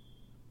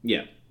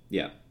 Yeah.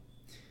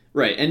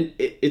 Right, and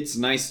it's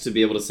nice to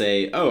be able to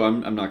say, oh,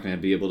 I'm not going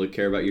to be able to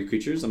care about your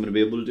creatures. I'm going to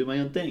be able to do my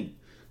own thing.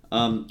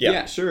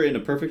 Yeah, sure, in a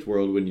perfect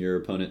world when your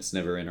opponent's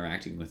never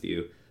interacting with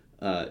you,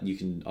 you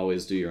can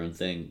always do your own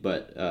thing,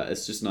 but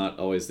it's just not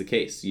always the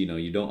case. You know,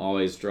 you don't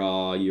always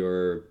draw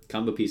your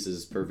combo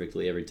pieces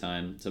perfectly every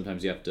time.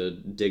 Sometimes you have to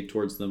dig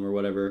towards them or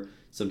whatever.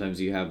 Sometimes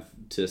you have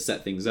to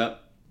set things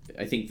up.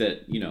 I think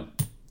that, you know,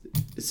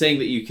 saying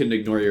that you can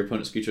ignore your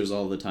opponent's creatures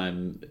all the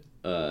time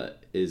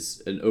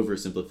is an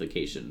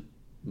oversimplification,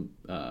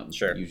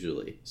 sure.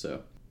 Usually.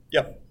 So.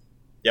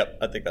 Yep,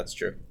 I think that's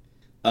true.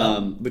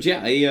 But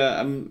yeah,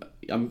 I'm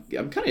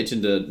kind of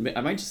itching to.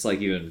 I might just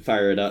like even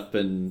fire it up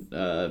and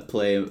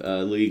play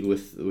a league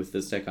with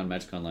this deck on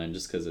Magic Online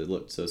just because it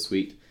looked so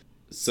sweet.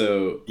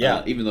 So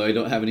yeah, even though I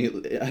don't have any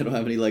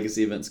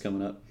Legacy events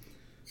coming up.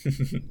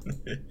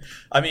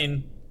 I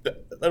mean,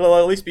 it'll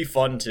at least be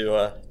fun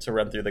to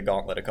run through the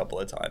gauntlet a couple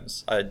of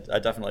times. I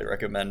definitely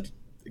recommend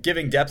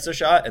giving Depths a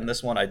shot, and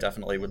this one I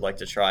definitely would like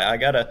to try.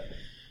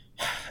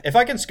 If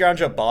I can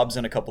scrounge up Bobs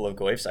and a couple of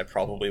Goyfs, I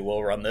probably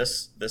will run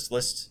this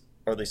list,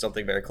 or at least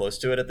something very close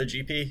to it at the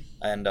GP.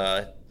 And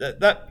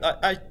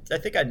I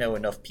think I know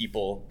enough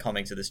people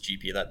coming to this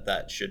GP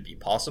that should be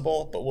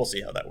possible, but we'll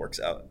see how that works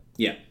out.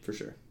 Yeah, for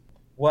sure.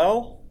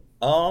 Well,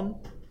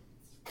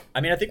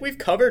 I mean, I think we've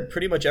covered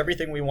pretty much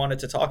everything we wanted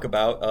to talk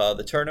about.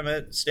 The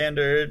tournament,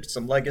 standard,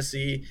 some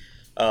Legacy.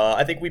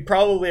 I think we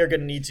probably are going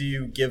to need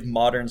to give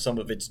Modern some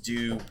of its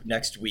due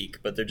next week,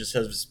 but there just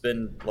has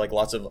been like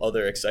lots of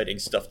other exciting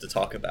stuff to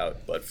talk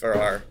about. But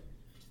for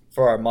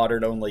our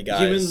Modern only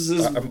guys, Humans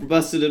is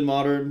busted in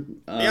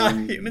Modern. Yeah,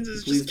 Humans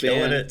is just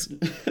killing it.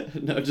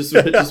 No, just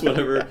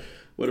whatever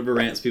whatever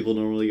rants people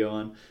normally go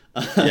on.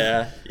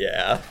 Yeah.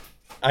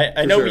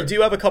 I know we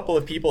do have a couple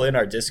of people in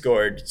our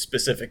Discord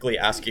specifically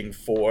asking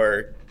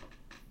for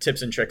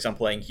tips and tricks on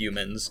playing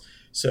humans.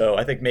 So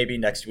I think maybe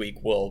next week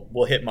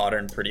we'll hit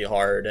Modern pretty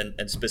hard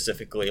and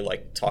specifically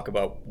like talk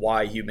about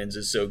why humans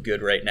is so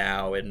good right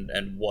now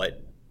and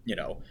what,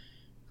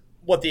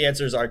 what the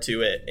answers are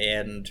to it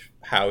and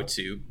how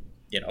to,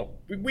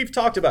 we've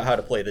talked about how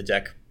to play the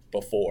deck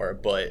before,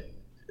 but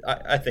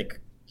I think,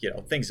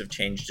 things have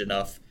changed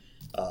enough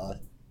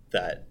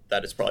that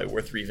it's probably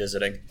worth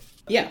revisiting.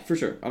 Yeah, for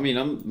sure. I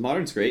mean,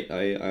 Modern's great.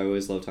 I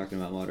always love talking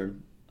about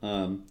Modern.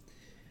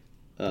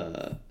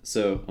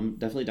 So I'm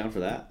definitely down for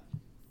that.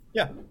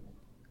 Yeah,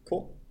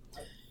 cool. I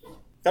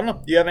don't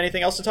know. Do you have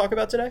anything else to talk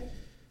about today?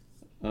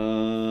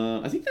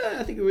 I think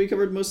we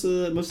covered most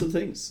of the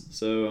things.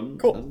 So I'm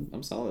cool.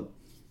 I'm solid.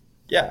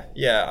 Yeah,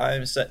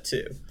 I'm set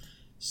too.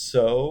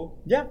 So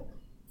yeah,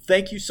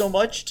 thank you so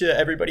much to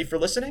everybody for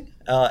listening.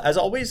 As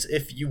always,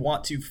 if you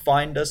want to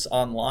find us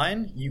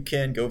online, you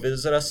can go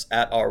visit us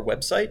at our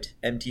website,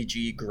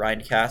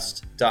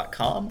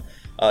 mtggrindcast.com.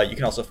 You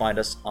can also find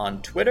us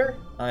on Twitter.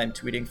 I'm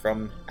tweeting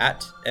from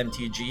at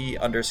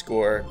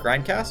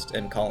 @MTG_grindcast,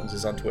 and Collins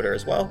is on Twitter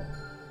as well.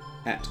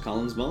 At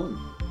Collins Mullen.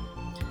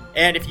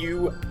 And if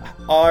you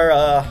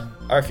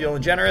are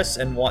feeling generous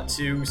and want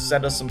to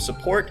send us some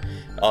support,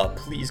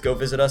 please go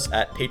visit us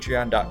at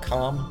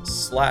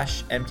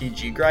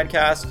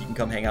patreon.com/MTGgrindcast. You can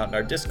come hang out in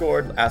our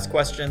Discord, ask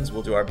questions.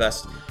 We'll do our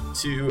best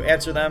to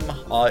answer them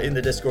in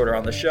the Discord or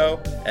on the show.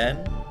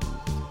 And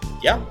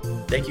yeah,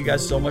 thank you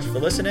guys so much for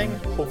listening.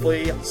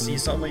 Hopefully see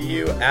some of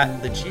you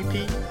at the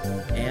GP,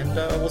 and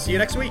we'll see you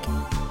next week.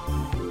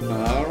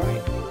 All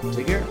right.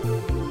 Take care.